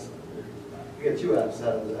two apps. You get two apps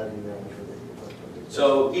out of the email.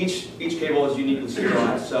 So each cable is uniquely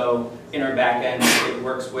serialized. So in our back end, it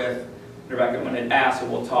works with, in our back end, when it asks, it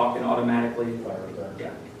will talk and automatically,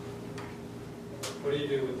 yeah. What do you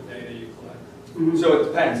do with the data you collect? So it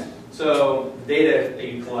depends. So the data that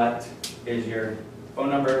you collect is your phone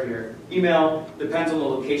number, your email, depends on the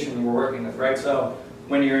location we're working with, right? So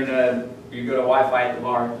when you're you go to Wi-Fi at the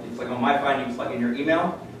bar, you click on Wi-Fi and you plug in your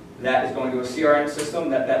email, that is going to a CRM system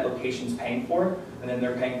that location's paying for, and then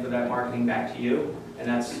they're paying for that marketing back to you, and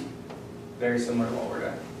that's very similar to what we're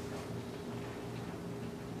doing.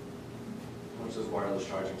 How much does wireless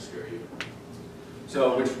charging scare you?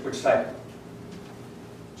 So which type?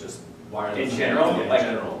 Just wireless. In general? Yeah, like in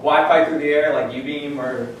general. Wi-Fi through the air, like U-beam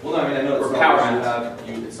or... Well, no, I mean, I know or it's power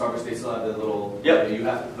Starbucks, Starbucks, they still have the little... Yep. You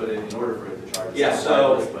have to put it in order for it to charge. It's Yeah, not so...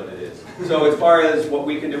 wireless, but it is. So as far as what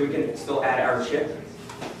we can do, we can still add our chip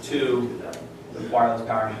to the wireless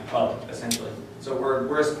power hub, essentially. So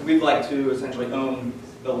we'd like to essentially own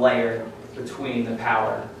the layer between the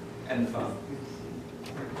power and the phone.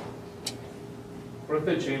 What if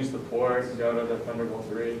they change the port and go to the Thunderbolt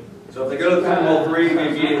 3? So if they go to the Thunderbolt 3, we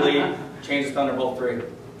immediately change to Thunderbolt 3.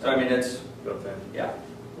 So I mean, it's built in. Yeah.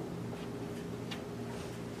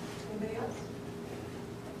 Anybody else?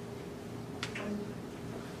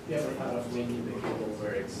 You ever thought of making the cable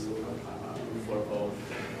where it's for both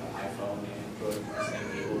iPhone and Android, the same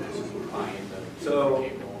cable, just applying the So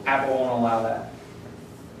cable? Apple won't allow that.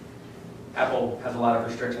 Apple has a lot of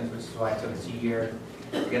restrictions, which is why it took us a year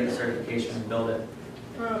to get the certification and build it.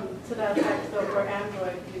 To that effect, though, for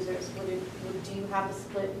Android users, do you have a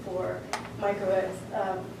split for micro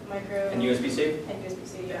And USB-C? And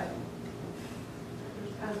USB-C, yeah.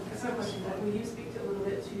 So a question, will you speak a little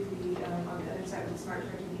bit to the, on the other side of the smart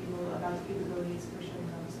charging cable about the capabilities for shutting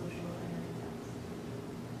down social and everything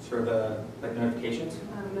else? For the notifications?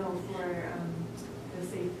 No, for the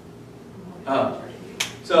safe charging cable.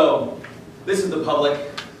 So this is the public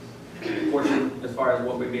portion as far as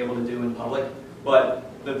what we'd be able to do in public, but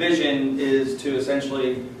the vision is to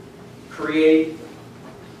essentially create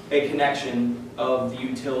a connection of the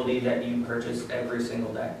utility that you purchase every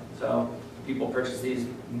single day. So people purchase these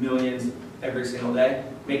millions every single day,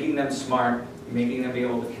 making them smart, making them be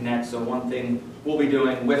able to connect. So one thing we'll be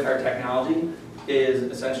doing with our technology is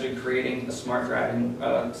essentially creating a smart driving,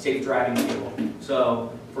 safe driving cable.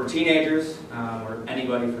 So for teenagers, or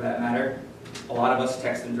anybody for that matter, a lot of us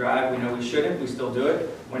text and drive. We know we shouldn't, we still do it.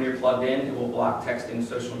 When you're plugged in, it will block texting,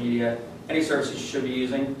 social media, any services you should be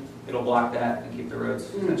using, it'll block that and keep the roads,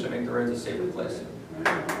 essentially make the roads a safer place.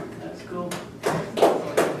 That's cool.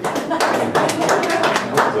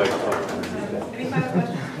 Any final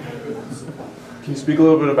questions? Can you speak a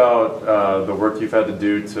little bit about the work you've had to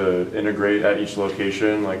do to integrate at each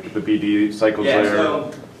location, like the BD cycles there? Yeah,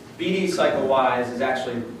 so BD cycle-wise is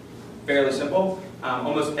actually fairly simple.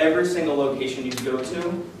 Almost every single location you go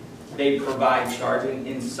to, they provide charging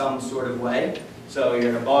in some sort of way. So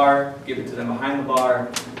you're at a bar, give it to them behind the bar.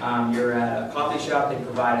 You're at a coffee shop, they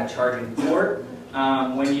provide a charging port.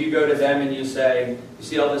 When you go to them and you say, you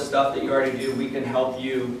see all this stuff that you already do, we can help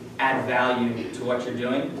you add value to what you're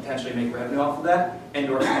doing, potentially make revenue off of that, and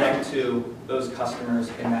or connect to those customers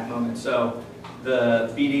in that moment. So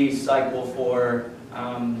the BD cycle for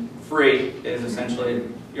free is essentially,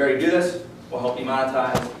 you already do this, we'll help you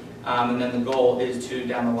monetize, and then the goal is to,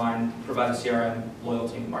 down the line, provide a CRM,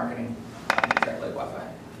 loyalty, marketing, exactly like Wi-Fi.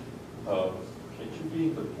 Can you be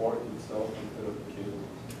the port itself instead of the cable?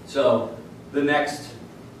 So the next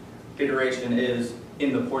iteration is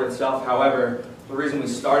in the port itself. However, the reason we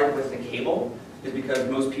started with the cable is because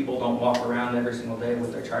most people don't walk around every single day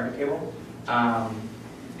with their charging cable. And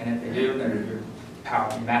if they do, then you're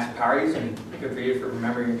massive power use, and good for you for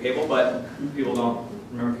remembering your cable, but people don't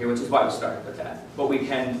remember cable, which is why we started with that. But we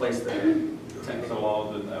can place the It's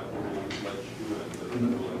allowed in Apple to let you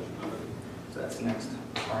and the will let you do it. So that's the next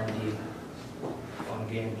R&D fun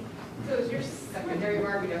game. So is your secondary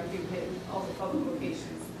market after you hit all the public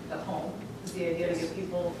locations, the home? Is the idea to get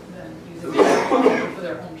people then using it for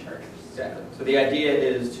their home chargers? Exactly. So the idea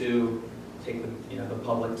is to take the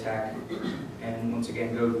public tech and once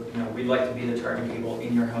again go, we'd like to be the charging cable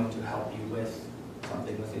in your home to help you with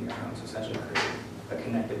something within your home. So essentially create a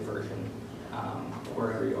connected version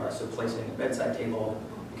wherever you are. So placing a bedside table,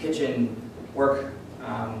 kitchen, work,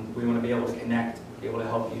 we want to be able to connect, be able to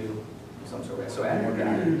help you in some sort of way. So add more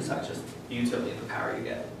value besides just the utility, the power you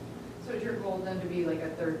get. So is your goal then to be like a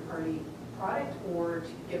third-party product, or to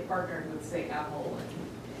get partnered with, say, Apple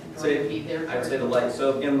and So be there? I would say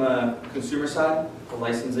so in the consumer side, the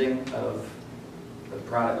licensing of the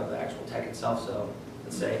product, of the actual tech itself. So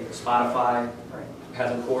let's say Spotify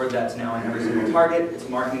has a cord that's now in every single Target. It's a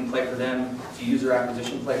marketing play for them. It's a user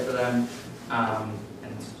acquisition play for them. And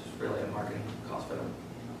it's just really a marketing cost for them.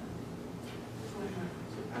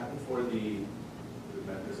 So patent for the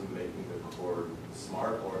mechanism making the cord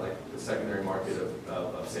smart, or like the secondary market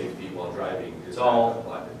of safety while driving? It's all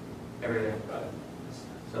everything. Got it.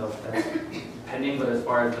 So that's pending, but as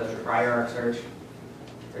far as the prior art search,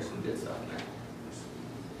 there's some good stuff in there.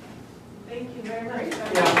 Thank you very much.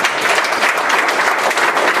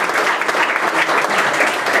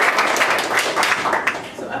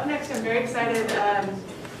 So up next, I'm very excited.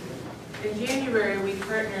 In January, we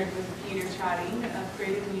partnered with Peter Csathy of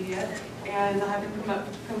Creative Media, and I'll have him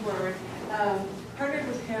come forward. Partnered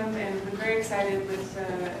with him, and been very excited with the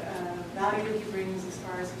value he brings as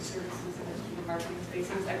far as his services in the marketing space,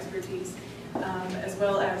 his expertise, as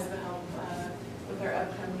well as the help with our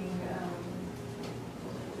upcoming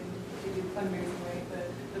fundraising, right?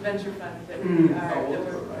 The venture fund that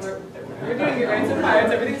we're doing it right so far.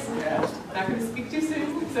 Everything's not going to speak too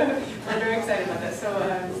soon, so we're very excited about that. So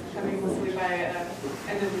coming hopefully by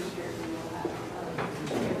end of this year, we will have a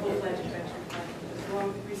full-fledged venture fund as well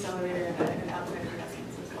with Preccelerator and outside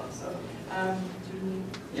investments as well. So do you need?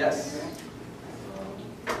 Yes.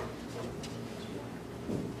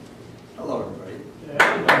 Hello, everybody.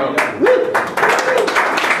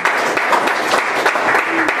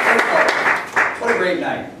 What a great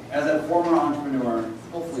night. As a former entrepreneur,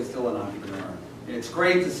 hopefully still an entrepreneur, it's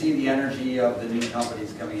great to see the energy of the new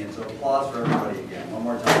companies coming in. So applause for everybody again. One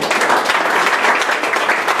more time.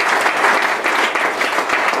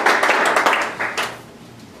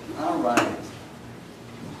 All right.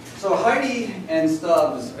 So Heidi and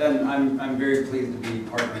Stubbs, and I'm very pleased to be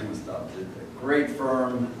partnering with Stubbs. It's a great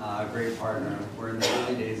firm, great partner. We're in the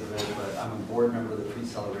early days of it, but I'm a board member of the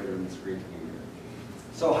Preccelerator, and it's great to be here.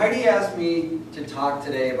 So Heidi asked me to talk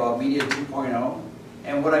today about Media 2.0,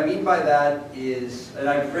 and what I mean by that is, and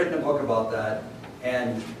I've written a book about that,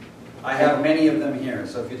 and I have many of them here,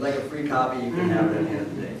 so if you'd like a free copy, you can have it at the end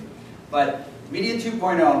of the day. But Media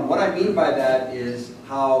 2.0, and what I mean by that is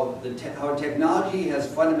how technology has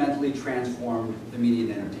fundamentally transformed the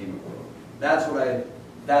media and entertainment world. That's what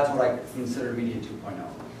I consider Media 2.0.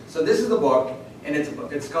 So this is the book, and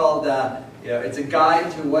it's called, it's a guide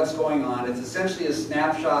to what's going on. It's essentially a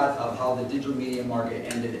snapshot of how the digital media market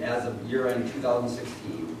ended as of year-end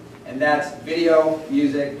 2016. And that's video,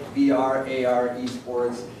 music, VR, AR,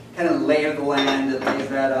 esports, kind of lay of the land, it lays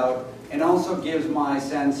that out, and also gives my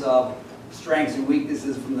sense of strengths and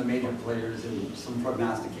weaknesses from the major players and some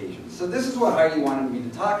prognostications. So this is what Heidi wanted me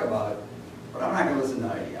to talk about, but I'm not going to listen to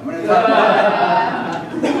Heidi. I'm going to talk about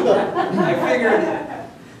I figured,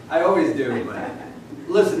 I always do, but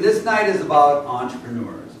listen, this night is about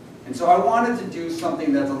entrepreneurs. And so I wanted to do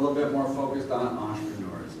something that's a little bit more focused on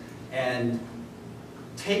entrepreneurs and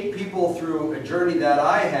take people through a journey that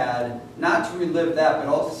I had, not to relive that, but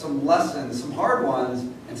also some lessons, some hard ones,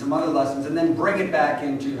 and some other lessons, and then bring it back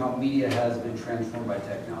into how media has been transformed by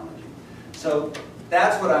technology. So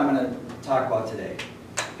that's what I'm going to talk about today.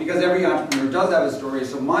 Because every entrepreneur does have a story.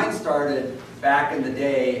 So mine started back in the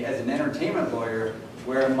day as an entertainment lawyer,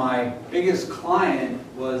 where my biggest client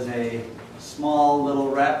was a small little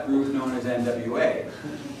rap group known as NWA.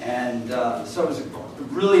 And so it was a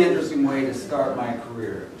really interesting way to start my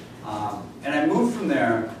career. And I moved from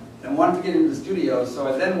there and wanted to get into the studio, so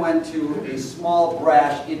I then went to a small,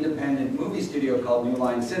 brash, independent movie studio called New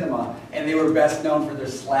Line Cinema, and they were best known for their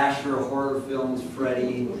slasher horror films,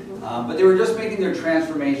 Freddy, but they were just making their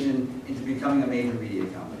transformation into becoming a major media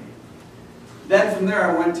company. Then from there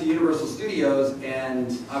I went to Universal Studios,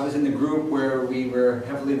 and I was in the group where we were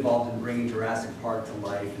heavily involved in bringing Jurassic Park to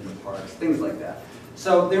life in the parks, things like that.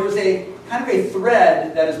 So there was a kind of a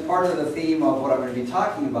thread that is part of the theme of what I'm going to be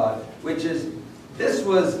talking about, which is it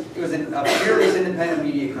was a fearless independent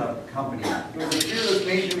media company. It was a fearless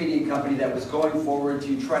major media company that was going forward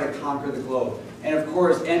to try to conquer the globe. And of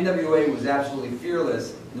course, NWA was absolutely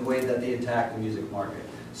fearless in the way that they attacked the music market.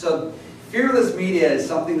 So fearless media is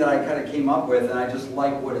something that I kind of came up with, and I just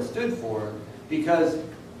like what it stood for, because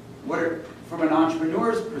from an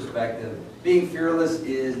entrepreneur's perspective, being fearless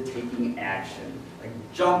is taking action, like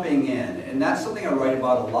jumping in. And that's something I write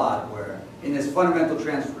about a lot, where in this fundamental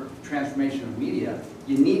transformation of media,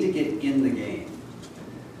 You need to get in the game.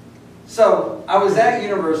 So I was at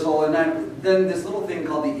Universal, and then this little thing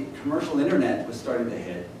called the commercial internet was starting to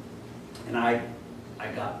hit, and I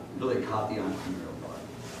got really caught the entrepreneurial bug.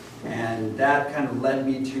 And that kind of led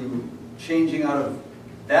me to changing out of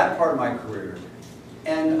that part of my career.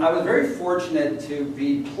 And I was very fortunate to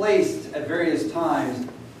be placed at various times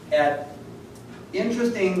at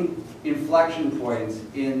interesting inflection points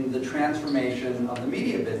in the transformation of the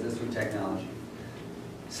media business through technology.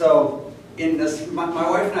 So in this, my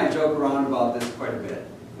wife and I joke around about this quite a bit.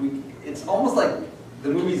 It's almost like the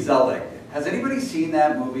movie Zelig. Has anybody seen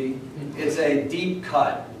that movie? It's a deep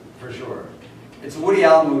cut, for sure. It's a Woody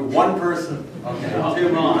Allen movie, one person. Okay, two,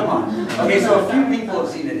 come on. Okay, so a few people have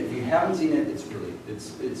seen it. If you haven't seen it,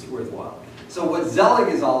 it's worthwhile. So what Zelig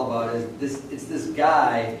is all about is it's this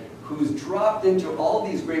guy who's dropped into all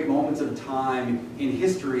these great moments of time in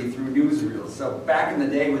history through newsreels. So back in the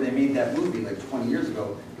day when they made that movie, like 20 years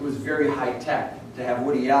ago, it was very high tech to have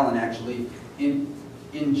Woody Allen actually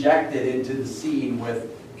injected into the scene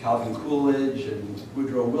with Calvin Coolidge and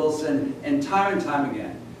Woodrow Wilson, and time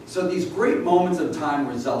again. So these great moments of time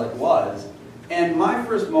where Zelig was, and my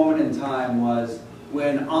first moment in time was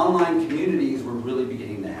when online communities were really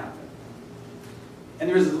beginning to happen. And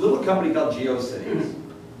there was a little company called GeoCities.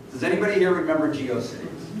 Does anybody here remember GeoCities?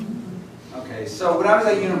 Okay, so when I was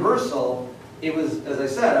at Universal, it was, as I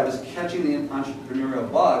said, I was catching the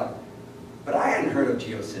entrepreneurial bug, but I hadn't heard of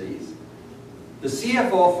GeoCities. The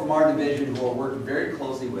CFO from our division, who I worked very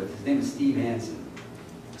closely with, his name is Steve Hansen.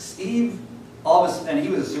 Steve, and he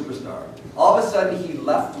was a superstar. All of a sudden, he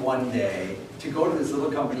left one day to go to this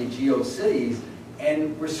little company, GeoCities,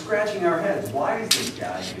 and we're scratching our heads. Why is this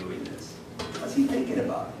guy doing this? What's he thinking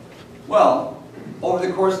about? Well, over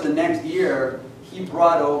the course of the next year, he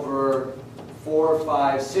brought over 4,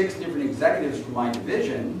 5, 6 different executives from my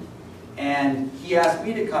division, and he asked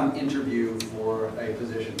me to come interview for a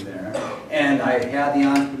position there. And I had the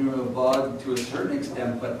entrepreneurial bug to a certain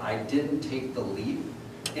extent, but I didn't take the leap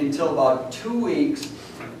until about 2 weeks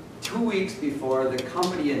before the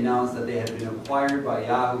company announced that they had been acquired by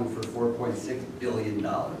Yahoo for $4.6 billion.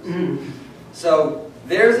 So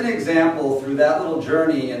there's an example through that little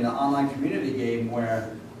journey in the online community game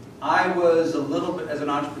where I was a little bit, as an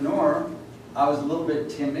entrepreneur, I was a little bit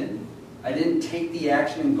timid. I didn't take the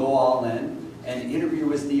action and go all in and interview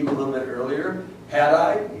with Steve a little bit earlier. Had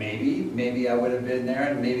I, maybe I would have been there,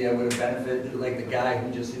 and maybe I would have benefited like the guy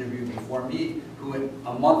who just interviewed before me, who in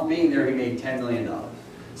a month being there, he made $10 million.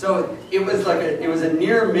 So it was like it was a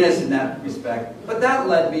near miss in that respect, but that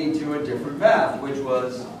led me to a different path, which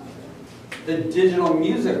was the digital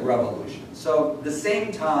music revolution. So the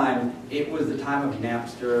same time, it was the time of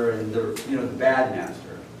Napster and the bad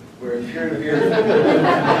Napster, where peer-to-peer,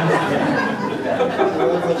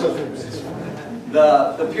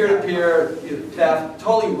 the peer-to-peer theft,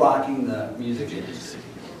 totally rocking the music industry.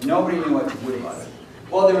 Nobody knew what to do about it.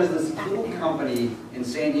 Well, there was this little company in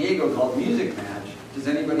San Diego called Music Match. Does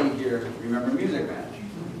anybody here remember Music Match?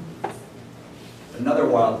 Another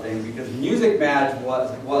wild thing, because Music Match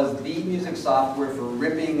was the music software for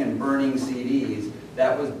ripping and burning CDs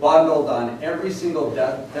that was bundled on every single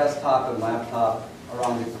desktop and laptop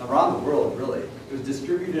around the world, really. It was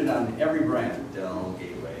distributed on every brand, Dell,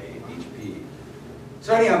 Gateway, HP.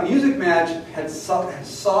 So anyhow, Music Match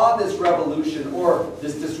saw this revolution, or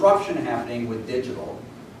this disruption happening with digital,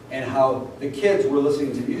 and how the kids were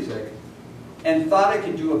listening to music, and thought it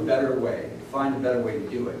could do a better way, find a better way to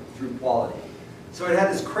do it, through quality. So it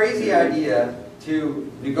had this crazy idea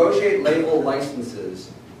to negotiate label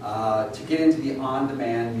licenses to get into the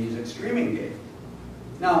on-demand music streaming game.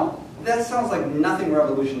 Now, that sounds like nothing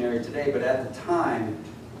revolutionary today, but at the time,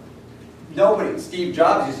 nobody, Steve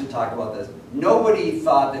Jobs used to talk about this, nobody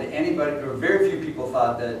thought that anybody, or very few people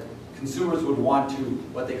thought that consumers would want to,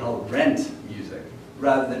 what they call rent music,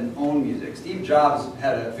 rather than own music. Steve Jobs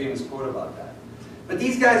had a famous quote about that. But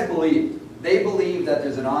these guys believed. They believe that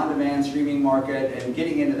there's an on-demand streaming market, and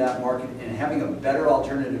getting into that market and having a better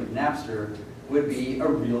alternative to Napster would be a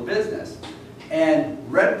real business. And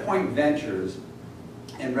Redpoint Ventures,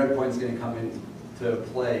 and Redpoint's going to come into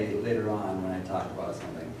play later on when I talk about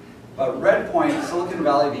something. But Redpoint, Silicon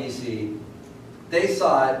Valley VC, they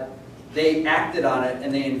saw it, they acted on it,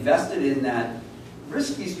 and they invested in that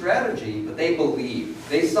risky strategy, but they believed.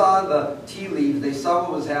 They saw the tea leaves, they saw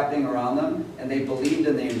what was happening around them, and they believed,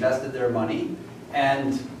 and they invested their money.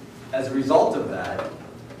 And as a result of that,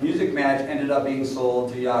 Music Match ended up being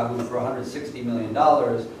sold to Yahoo for $160 million.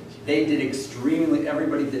 They did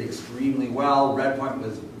everybody did extremely well. Redpoint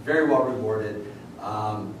was very well rewarded.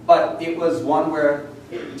 But it was one where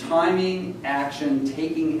timing action,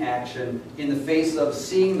 taking action in the face of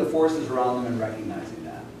seeing the forces around them and recognizing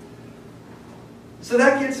that. So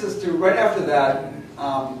that gets us to, right after that,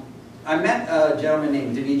 I met a gentleman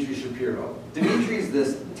named Dimitri Shapiro. Dimitri's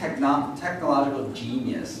this technological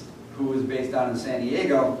genius who was based out in San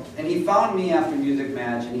Diego, and he found me after Music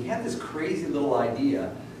Match, and he had this crazy little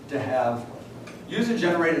idea to have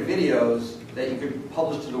user-generated videos that you could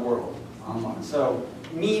publish to the world online. So,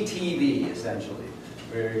 KneeTV, essentially,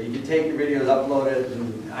 where you could take your videos, upload it,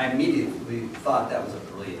 and I immediately thought that was a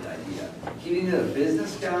brilliant idea. He needed a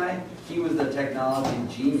business guy, he was the technology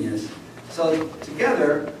genius. So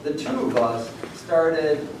together, the two of us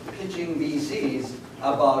started pitching VCs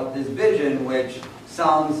about this vision, which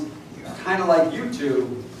sounds kind of like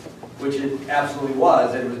YouTube, which it absolutely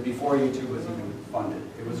was, and it was before YouTube was even funded.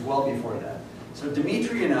 It was well before that. So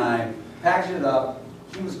Dimitri and I packaged it up.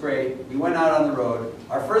 He was great. We went out on the road.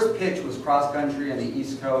 Our first pitch was cross-country on the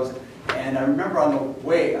East Coast, and I remember on the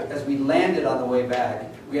way, as we landed on the way back,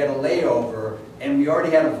 we had a layover, and we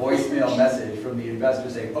already had a voicemail message from the investor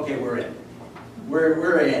saying, okay, we're in.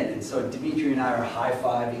 We're in. And so Dimitri and I are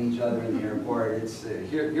high-fiving each other in the airport. It's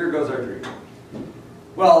here goes our dream.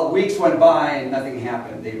 Well, weeks went by and nothing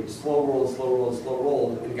happened. They slow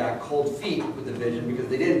rolled, and got cold feet with the vision because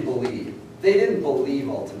they didn't believe. They didn't believe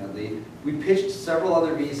ultimately. We pitched several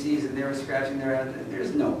other VCs and they were scratching their head.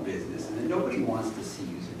 There's no business in it. Nobody wants to see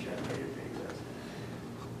user-generated videos.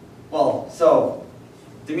 Well, so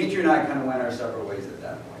Dimitri and I kind of went our separate ways at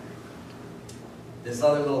that point. This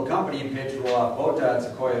other little company pitched Roa Bota at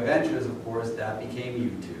Sequoia Ventures, of course, that became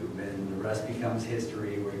YouTube, and the rest becomes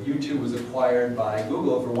history, where YouTube was acquired by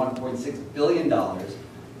Google for $1.6 billion.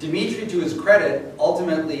 Dimitri, to his credit,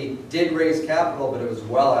 ultimately did raise capital, but it was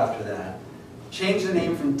well after that. Changed the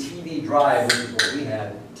name from TV Drive, which is what we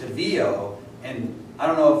had, to VO, and I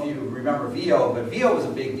don't know if you remember VO, but VO was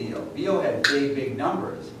a big deal. VO had big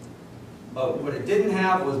numbers, but what it didn't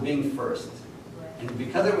have was being first. And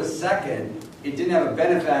because it was second, it didn't have a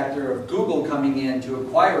benefactor of Google coming in to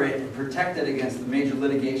acquire it and protect it against the major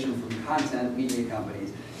litigation from content media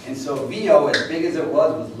companies. And so VO, as big as it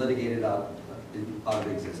was litigated out of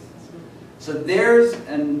existence. So there's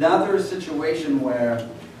another situation where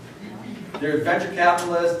there's venture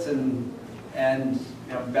capitalists and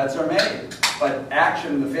you know, bets are made. But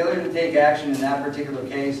action, the failure to take action in that particular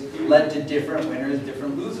case led to different winners,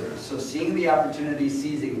 different losers. So seeing the opportunity,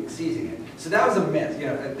 seizing it. So that was a miss. You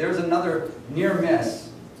know, there was another near miss.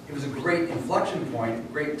 It was a great inflection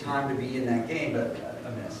point, great time to be in that game, but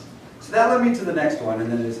a miss. So that led me to the next one,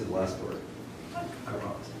 and then this is the last story. I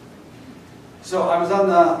promise. So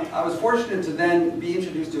I was fortunate to then be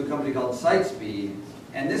introduced to a company called SiteSpeed,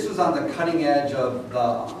 and this was on the cutting edge of the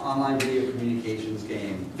online video communications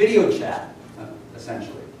game, video chat,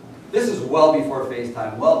 essentially. This is well before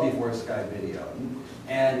FaceTime, well before Skype video.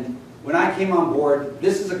 And when I came on board,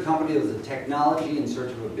 this is a company that was a technology in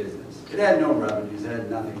search of a business. It had no revenues, it had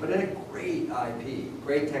nothing, but it had great IP,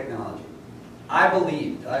 great technology. I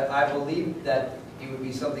believed that it would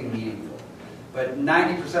be something meaningful. But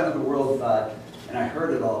 90% of the world thought, and I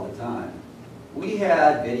heard it all the time, we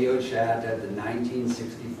had video chat at the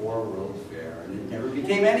 1964 World's Fair, and it never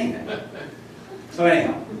became anything. So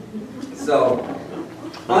anyhow,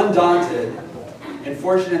 undaunted, and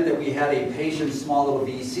fortunate that we had a patient, small little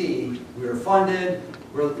VC. We were funded.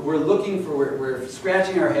 We're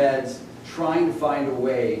scratching our heads, trying to find a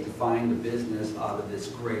way to find a business out of this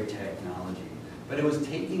great technology. But it was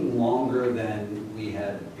taking longer than we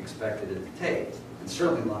had expected it to take, and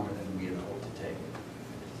certainly longer than we had hoped to take.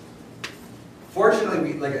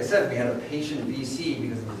 Fortunately, like I said, we had a patient VC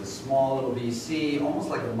because it was a small little VC, almost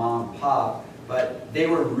like a mom and pop. But they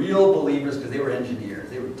were real believers because they were engineers.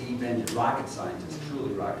 They were deep rocket scientists,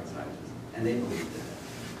 truly rocket scientists, and they believed in it.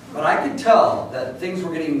 But I could tell that things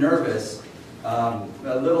were getting nervous, a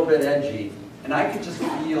little bit edgy, and I could just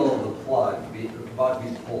feel the plug about to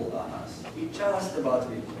be pulled on us. Just about to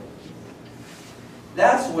be pulled.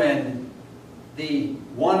 That's when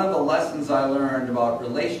one of the lessons I learned about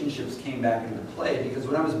relationships came back into play, because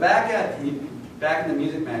when I was back in the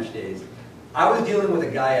Music Match days, I was dealing with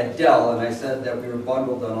a guy at Dell, and I said that we were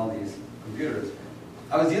bundled on all these computers.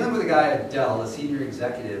 I was dealing with a guy at Dell, a senior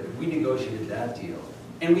executive, and we negotiated that deal.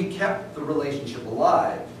 And we kept the relationship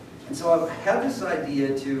alive. And so I had this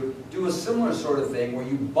idea to do a similar sort of thing where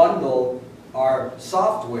you bundle our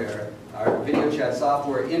software, our video chat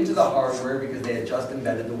software, into the hardware because they had just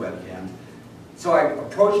embedded the webcam. So I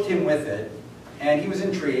approached him with it, and he was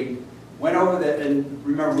intrigued, went over there, and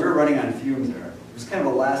remember, we were running on fumes there. It was kind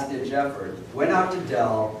of a last-ditch effort. Went out to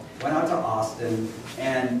Dell, went out to Austin,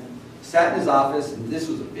 and sat in his office, and this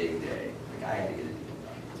was a big day. Like, I had to get a deal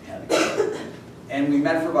And we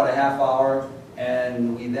met for about a half hour,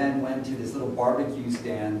 and we then went to this little barbecue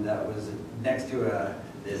stand that was next to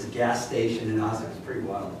this gas station in Austin. It was pretty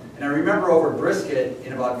wild. And I remember over brisket,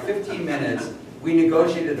 in about 15 minutes, we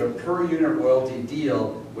negotiated a per unit royalty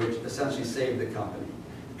deal, which essentially saved the company.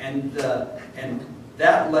 And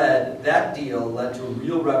that deal led to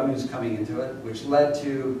real revenues coming into it, which led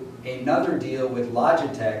to another deal with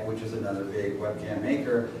Logitech, which is another big webcam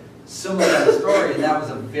maker, similar kind of story, and that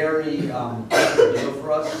was a very big deal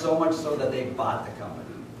for us, so much so that they bought the company.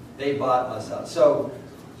 They bought us out. So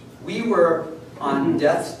we were on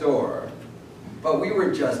death's door, but we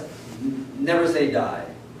were just never say die.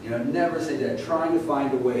 You know, never say die, trying to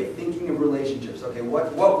find a way, thinking of relationships. Okay,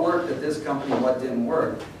 what worked at this company, what didn't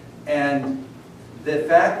work? And the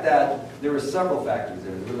fact that there were several factors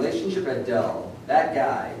there. The relationship at Dell, that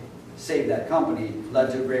guy saved that company, led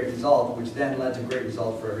to a great result, which then led to great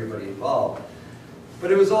results for everybody involved.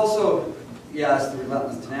 But it was also, yes, the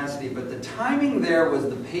relentless tenacity, but the timing there was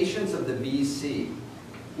the patience of the VC.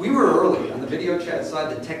 We were early. On the video chat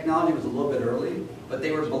side, the technology was a little bit early, but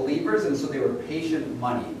they were believers, and so they were patient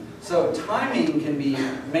money. So timing can be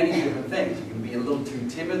many different things. You can be a little too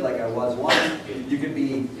timid, like I was once. You could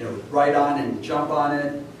be, right on and jump on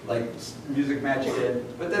it, like Music Magic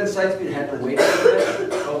did. But then Sitespeed had to wait a little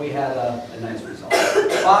bit, but we had a nice result.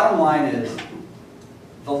 Bottom line is,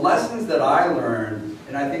 the lessons that I learned,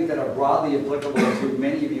 and I think that are broadly applicable to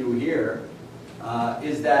many of you here,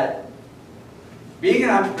 is that being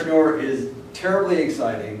an entrepreneur is terribly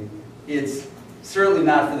exciting. It's certainly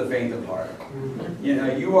not for the faint of heart.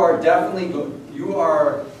 You are definitely, you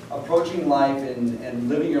are approaching life and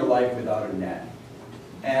living your life without a net.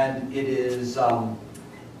 And it is, the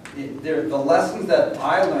lessons that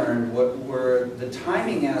I learned were the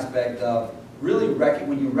timing aspect of really,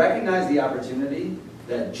 when you recognize the opportunity,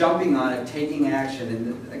 that jumping on it, taking action,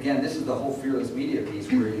 and again, this is the whole fearless media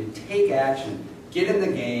piece where you take action, get in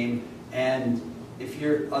the game, and if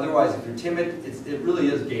you're timid, it really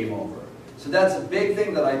is game over. So that's a big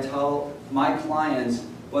thing that I tell my clients,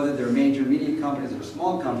 whether they're major media companies or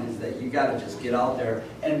small companies, that you got to just get out there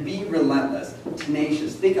and be relentless,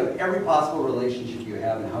 tenacious. Think of every possible relationship you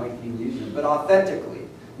have and how you can use them, but authentically,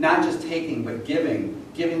 not just taking, but giving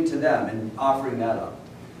to them and offering that up.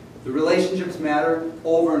 The relationships matter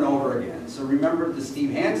over and over again. So remember the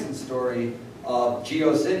Steve Hansen story of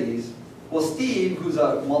GeoCities. Well, Steve, who's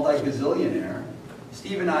a multi-gazillionaire,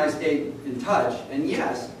 Steve and I stayed in touch, and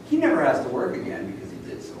yes, he never has to work again because he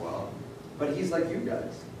did so well, but he's like you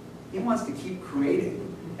guys. He wants to keep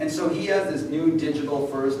creating. And so he has this new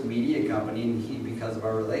digital-first media company, and because of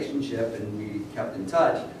our relationship and we kept in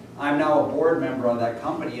touch, I'm now a board member of that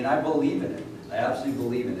company, and I believe in it. I absolutely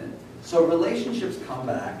believe in it. So relationships come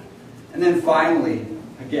back. And then finally,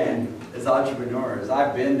 again, as entrepreneurs,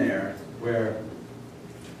 I've been there where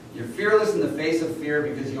you're fearless in the face of fear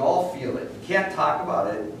because you all feel it. You can't talk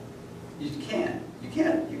about it. You can't.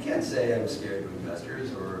 You can't say I'm scared of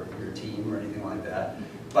investors or your team or anything like that.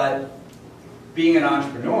 But being an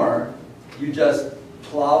entrepreneur, you just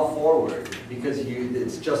plow forward because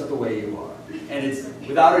it's just the way you are. And it's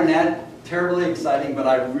without a net, terribly exciting, but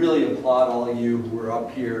I really applaud all of you who are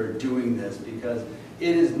up here doing this because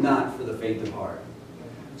it is not for the faint of heart.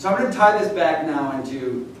 So I'm going to tie this back now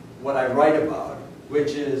into what I write about,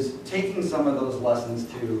 which is taking some of those lessons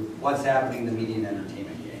to what's happening in the media and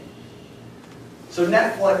entertainment game. So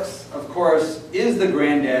Netflix, of course, is the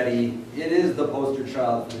granddaddy. It is the poster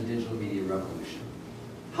child for the digital media revolution.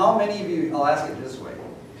 How many of you, I'll ask it this way,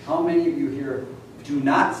 how many of you here do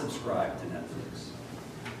not subscribe to Netflix?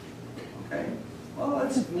 Okay, well,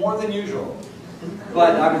 that's more than usual.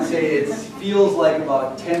 But I would say it feels like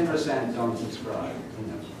about 10% don't subscribe.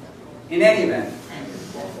 In any event,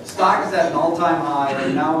 stock is at an all-time high,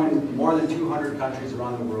 and now in more than 200 countries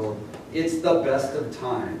around the world. It's the best of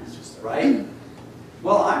times, right?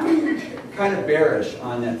 Well, I'm kind of bearish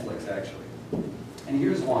on Netflix, actually. And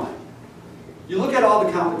here's why. You look at all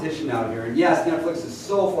the competition out here, and yes, Netflix is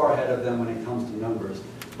so far ahead of them when it comes to numbers,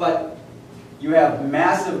 but you have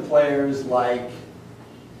massive players like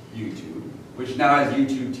YouTube, which now has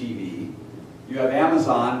YouTube TV. You have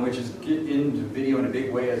Amazon, which is into video in a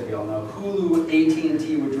big way, as we all know. Hulu,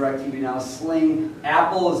 AT&T with DirecTV now, Sling.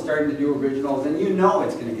 Apple is starting to do originals, and you know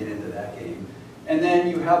it's going to get into that game. And then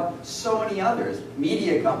you have so many others,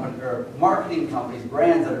 media companies, or marketing companies,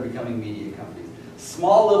 brands that are becoming media companies.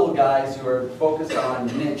 Small little guys who are focused on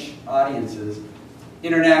niche audiences,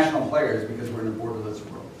 international players, because we're in a borderless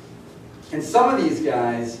world. And some of these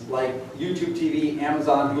guys, like YouTube TV,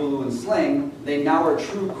 Amazon, Hulu, and Sling, they now are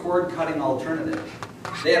true cord-cutting alternatives.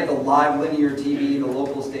 They have the live linear TV, the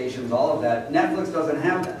local stations, all of that. Netflix doesn't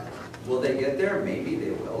have that. Will they get there? Maybe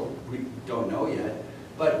they will. We don't know yet.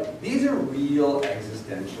 But these are real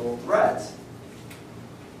existential threats.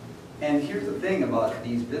 And here's the thing about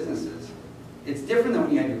these businesses. It's different than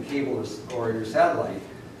when you have your cable or your satellite,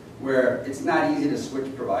 where it's not easy to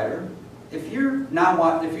switch provider. If you're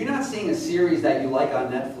not seeing a series that you like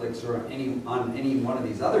on Netflix or on any one of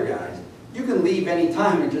these other guys, you can leave any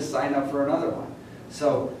time and just sign up for another one.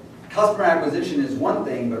 So customer acquisition is one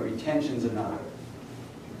thing, but retention's another.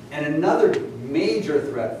 And another major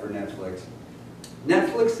threat for Netflix.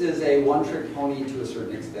 Netflix is a one-trick pony to a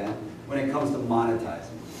certain extent when it comes to monetizing.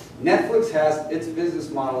 Netflix has, its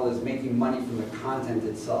business model is making money from the content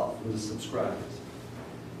itself, from the subscribers.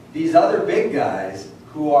 These other big guys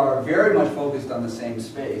who are very much focused on the same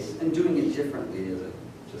space and doing it differently, as I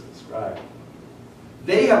just described,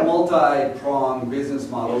 they have multi-pronged business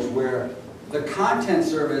models where the content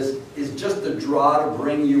service is just a draw to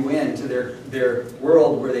bring you into their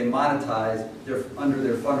world where they monetize under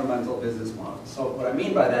their fundamental business model. So what I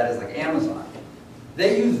mean by that is like Amazon.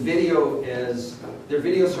 They use video as their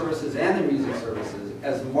video services and their music services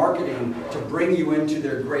as marketing to bring you into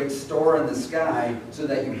their great store in the sky so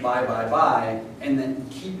that you buy, and then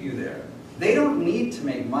keep you there. They don't need to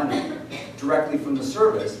make money directly from the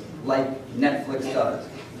service like Netflix does.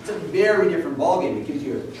 It's a very different ballgame. It gives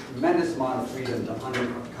you a tremendous amount of freedom to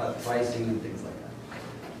undercut pricing and things like that.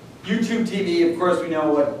 YouTube TV, of course, we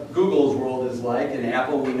know what Google's world is like, and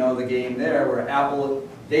Apple, we know the game there, where Apple,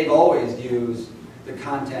 they've always used the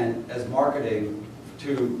content as marketing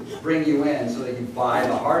to bring you in so that you buy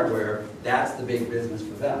the hardware. That's the big business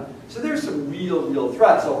for them. So there's some real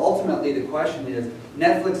threats. So ultimately the question is,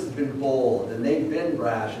 Netflix has been bold, and they've been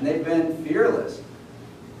brash, and they've been fearless.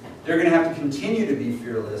 They're going to have to continue to be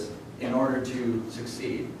fearless in order to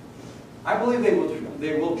succeed. I believe they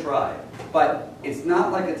will try, but it's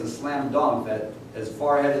not like it's a slam dunk that as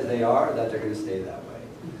far ahead as they are, that they're going to stay that way.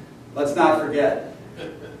 Let's not forget,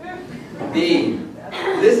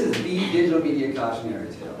 this is the digital media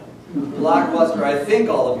cautionary tale. Blockbuster, I think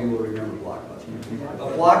all of you will remember Blockbuster.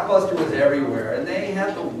 But Blockbuster was everywhere, and they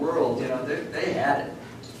had the world, they had it.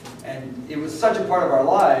 And it was such a part of our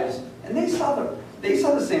lives, and they saw the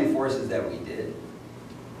same forces that we did.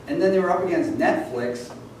 And then they were up against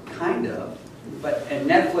Netflix, kind of, and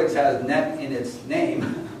Netflix has net in its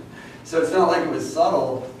name, so it's not like it was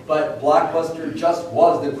subtle, but Blockbuster just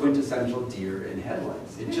was the quintessential deer in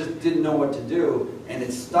headlights. It just didn't know what to do, and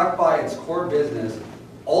it stuck by its core business.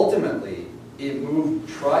 Ultimately, it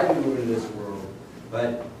tried to move into this world,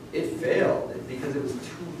 but it failed because it was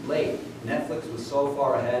too late. Netflix was so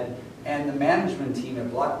far ahead, and the management team at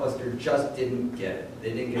Blockbuster just didn't get it.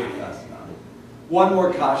 They didn't get it fast enough. One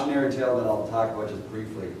more cautionary tale that I'll talk about just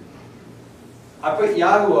briefly. I put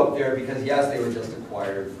Yahoo up there because, yes, they were just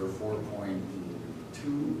acquired for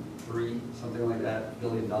 $4.23, something like that, $1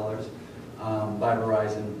 billion by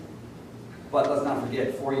Verizon. But let's not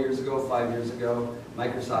forget, 4 years ago, 5 years ago,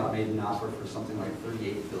 Microsoft made an offer for something like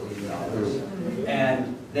 $38 billion.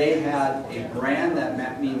 And they had a brand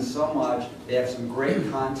that means so much. They have some great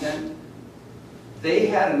content. They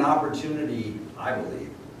had an opportunity, I believe,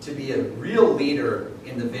 to be a real leader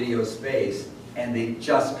in the video space, and they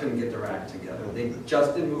just couldn't get their act together. They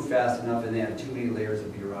just didn't move fast enough, and they had too many layers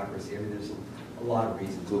of bureaucracy. I mean, there's a lot of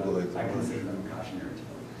reasons, but I consider them cautionary tales.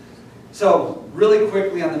 So, really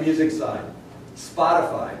quickly on the music side,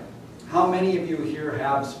 Spotify. How many of you here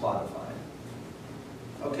have Spotify?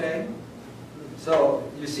 Okay? So,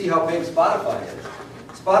 you see how big Spotify is.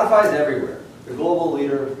 Spotify is everywhere. The global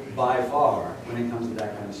leader by far when it comes to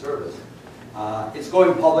that kind of service. It's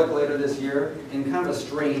going public later this year in kind of a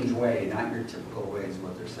strange way, not your typical way is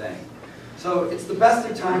what they're saying. So it's the best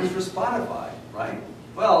of times for Spotify, right?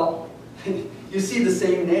 Well, you see the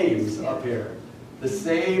same names up here. The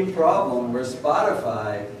same problem where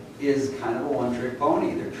Spotify is kind of a one-trick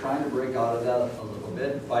pony. They're trying to break out of that a little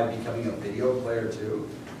bit by becoming a video player too.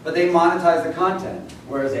 But they monetize the content,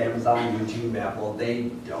 whereas Amazon, YouTube, Apple,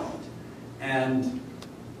 they don't. And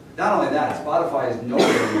not only that, Spotify is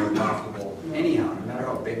nowhere near profitable anyhow, no matter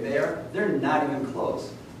how big they are. They're not even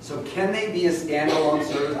close. So can they be a standalone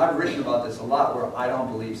service? I've written about this a lot where I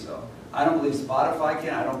don't believe so. I don't believe Spotify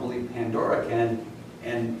can, I don't believe Pandora can,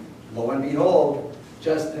 and lo and behold,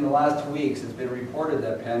 just in the last 2 weeks, it's been reported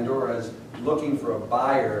that Pandora is looking for a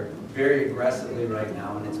buyer very aggressively right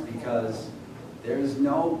now, and it's because there's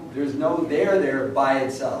no there by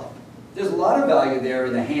itself. There's a lot of value there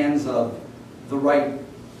in the hands of the right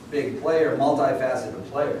big player, multifaceted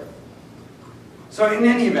player. So in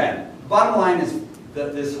any event, bottom line is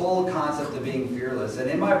that this whole concept of being fearless, and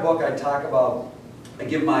in my book I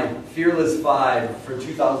give my Fearless 5 for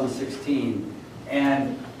 2016,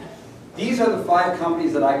 and These are the 5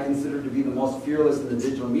 companies that I consider to be the most fearless in the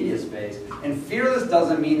digital media space. And fearless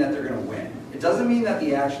doesn't mean that they're going to win. It doesn't mean that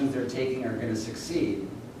the actions they're taking are going to succeed.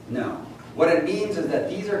 No. What it means is that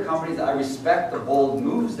these are companies that I respect the bold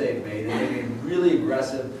moves they've made, and they've made really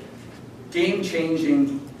aggressive,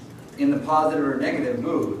 game-changing, in the positive or negative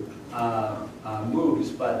moves.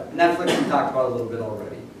 But Netflix we talked about a little bit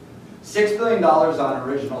already. $6 billion on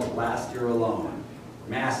originals last year alone.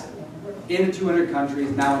 Massive. Into 200 countries,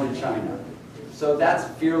 now into China. So that's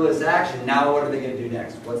fearless action. Now what are they going to do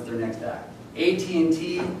next? What's their next act?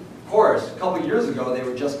 AT&T, of course, a couple years ago they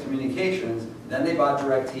were just communications. Then they bought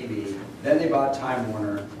DirecTV. Then they bought Time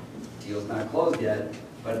Warner. Deal's not closed yet,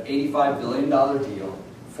 but $85 billion deal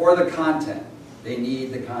for the content. They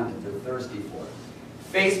need the content. They're thirsty for it.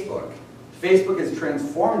 Facebook. Facebook has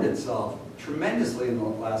transformed itself tremendously in the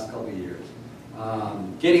last couple of years.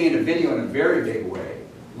 Getting into video in a very big way.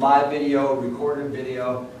 Live video, recorded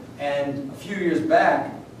video. And a few years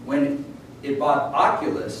back, when it bought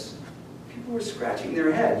Oculus, people were scratching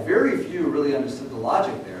their head. Very few really understood the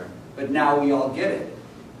logic there, but now we all get it.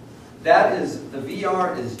 That is, the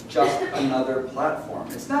VR is just another platform.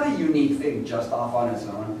 It's not a unique thing just off on its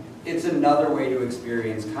own. It's another way to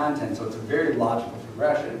experience content, so it's a very logical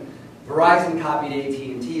progression. Verizon copied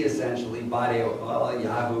AT&T essentially, bought AOL,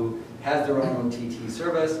 Yahoo, has their own OTT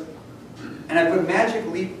service. And I put Magic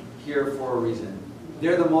Leap here for a reason.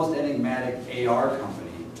 They're the most enigmatic AR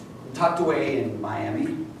company, tucked away in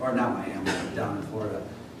Miami, or not Miami, down in Florida.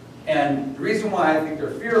 And the reason why I think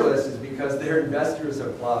they're fearless is because their investors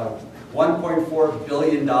have plowed $1.4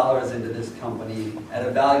 billion into this company at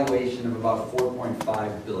a valuation of about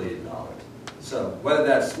 $4.5 billion. So whether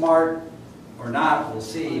that's smart or not, we'll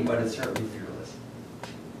see, but it's certainly fearless.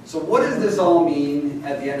 So what does this all mean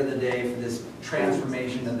at the end of the day for this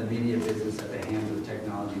transformation of the media business at the hands of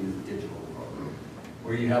technology in the digital world,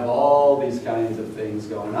 where you have all these kinds of things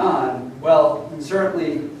going on? Well,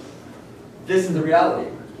 certainly this is the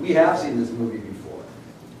reality. We have seen this movie before.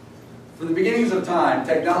 From the beginnings of time,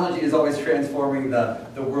 technology is always transforming the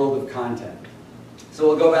world of content. So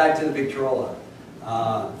we'll go back to the Victrola.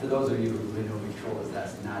 For those of you who really know Victrolas,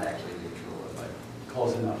 that's not actually Victrola, but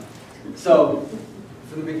close enough. So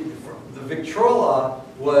the Victrola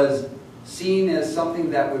was seen as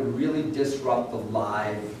something that would really disrupt the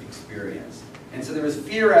live experience. And so there was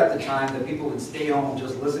fear at the time that people would stay home,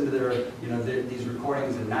 just listen to these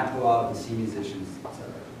recordings and not go out and see musicians, etc.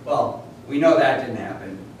 Well, we know that didn't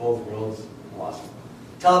happen. Both worlds lost.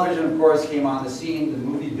 Television, of course, came on the scene. The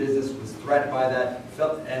movie business was threatened by that,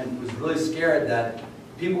 and was really scared that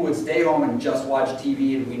people would stay home and just watch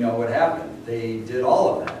TV, and we know what happened. They did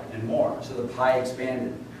all of that and more, so the pie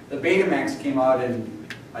expanded. The Betamax came out, and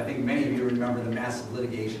I think many of you remember the massive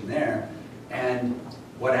litigation there. And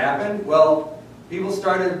what happened? Well, people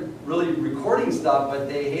started really recording stuff, but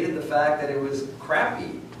they hated the fact that it was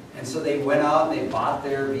crappy. And so they went out and they bought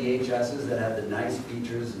their VHSs that had the nice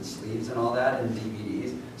features and sleeves and all that, and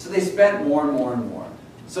DVDs. So they spent more and more and more.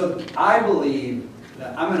 So I believe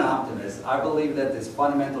that, I'm an optimist, I believe that this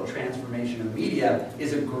fundamental transformation of media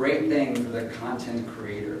is a great thing for the content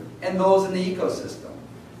creator and those in the ecosystem.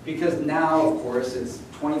 Because now, of course, it's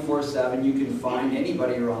 24/7, you can find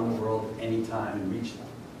anybody around the world anytime and reach them.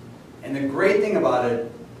 And the great thing about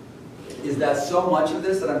it is that so much of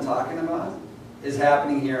this that I'm talking about is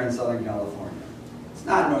happening here in Southern California. It's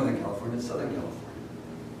not Northern California, it's Southern California.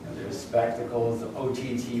 And there's spectacles, the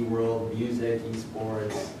OTT world, music,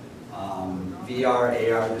 esports, VR,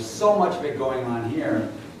 AR, there's so much of it going on here.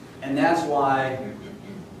 And that's why,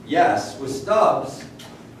 yes, with Stubbs,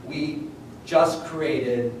 we just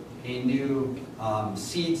created a new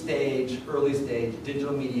seed stage, early stage,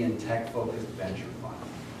 digital media and tech-focused venture fund.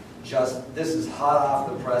 This is hot off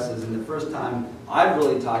the presses, and the first time I've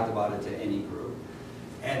really talked about it to any group.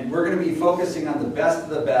 And we're going to be focusing on the best of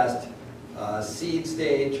the best seed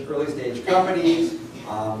stage, early stage companies.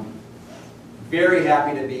 Very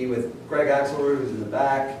happy to be with Greg Axelrod, who's in the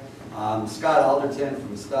back, Scott Alderton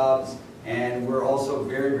from Stubbs, and we're also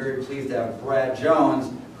very, very pleased to have Brad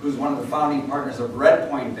Jones, who's one of the founding partners of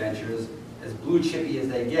Redpoint Ventures, as blue chippy as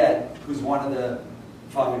they get, who's one of the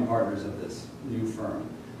founding partners of this new firm.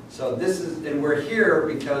 So and we're here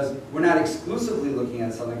because we're not exclusively looking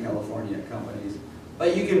at Southern California companies,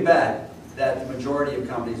 but you can bet that the majority of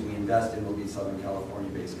companies we invest in will be Southern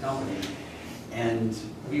California-based companies. And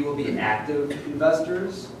we will be active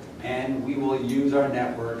investors, and we will use our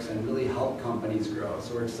networks and really help companies grow.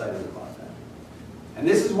 So we're excited about that. And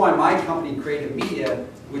this is why my company, Creative Media,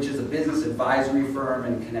 which is a business advisory firm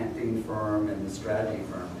and connecting firm and the strategy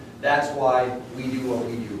firm, that's why we do what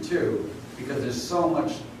we do too, because there's so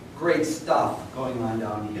much great stuff going on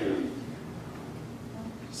down here.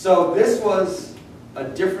 So this was a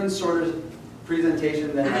different sort of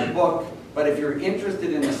presentation than my book, but if you're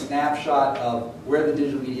interested in a snapshot of where the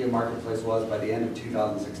digital media marketplace was by the end of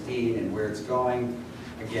 2016 and where it's going,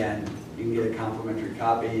 again, you can get a complimentary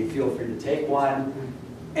copy. Feel free to take one.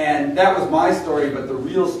 And that was my story, but the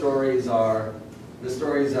real stories are the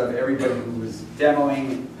stories of everybody who was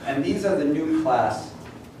demoing, and these are the new class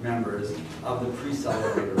members of the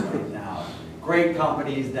Preccelerator right now. Great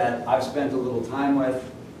companies that I've spent a little time with.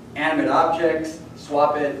 Animate Objects,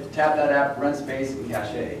 Swap It, Tap That App, Rent Space, and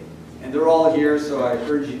Cache. And they're all here, so I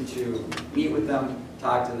urge you to meet with them,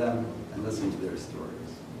 talk to them, and listen to their stories.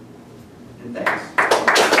 And thanks.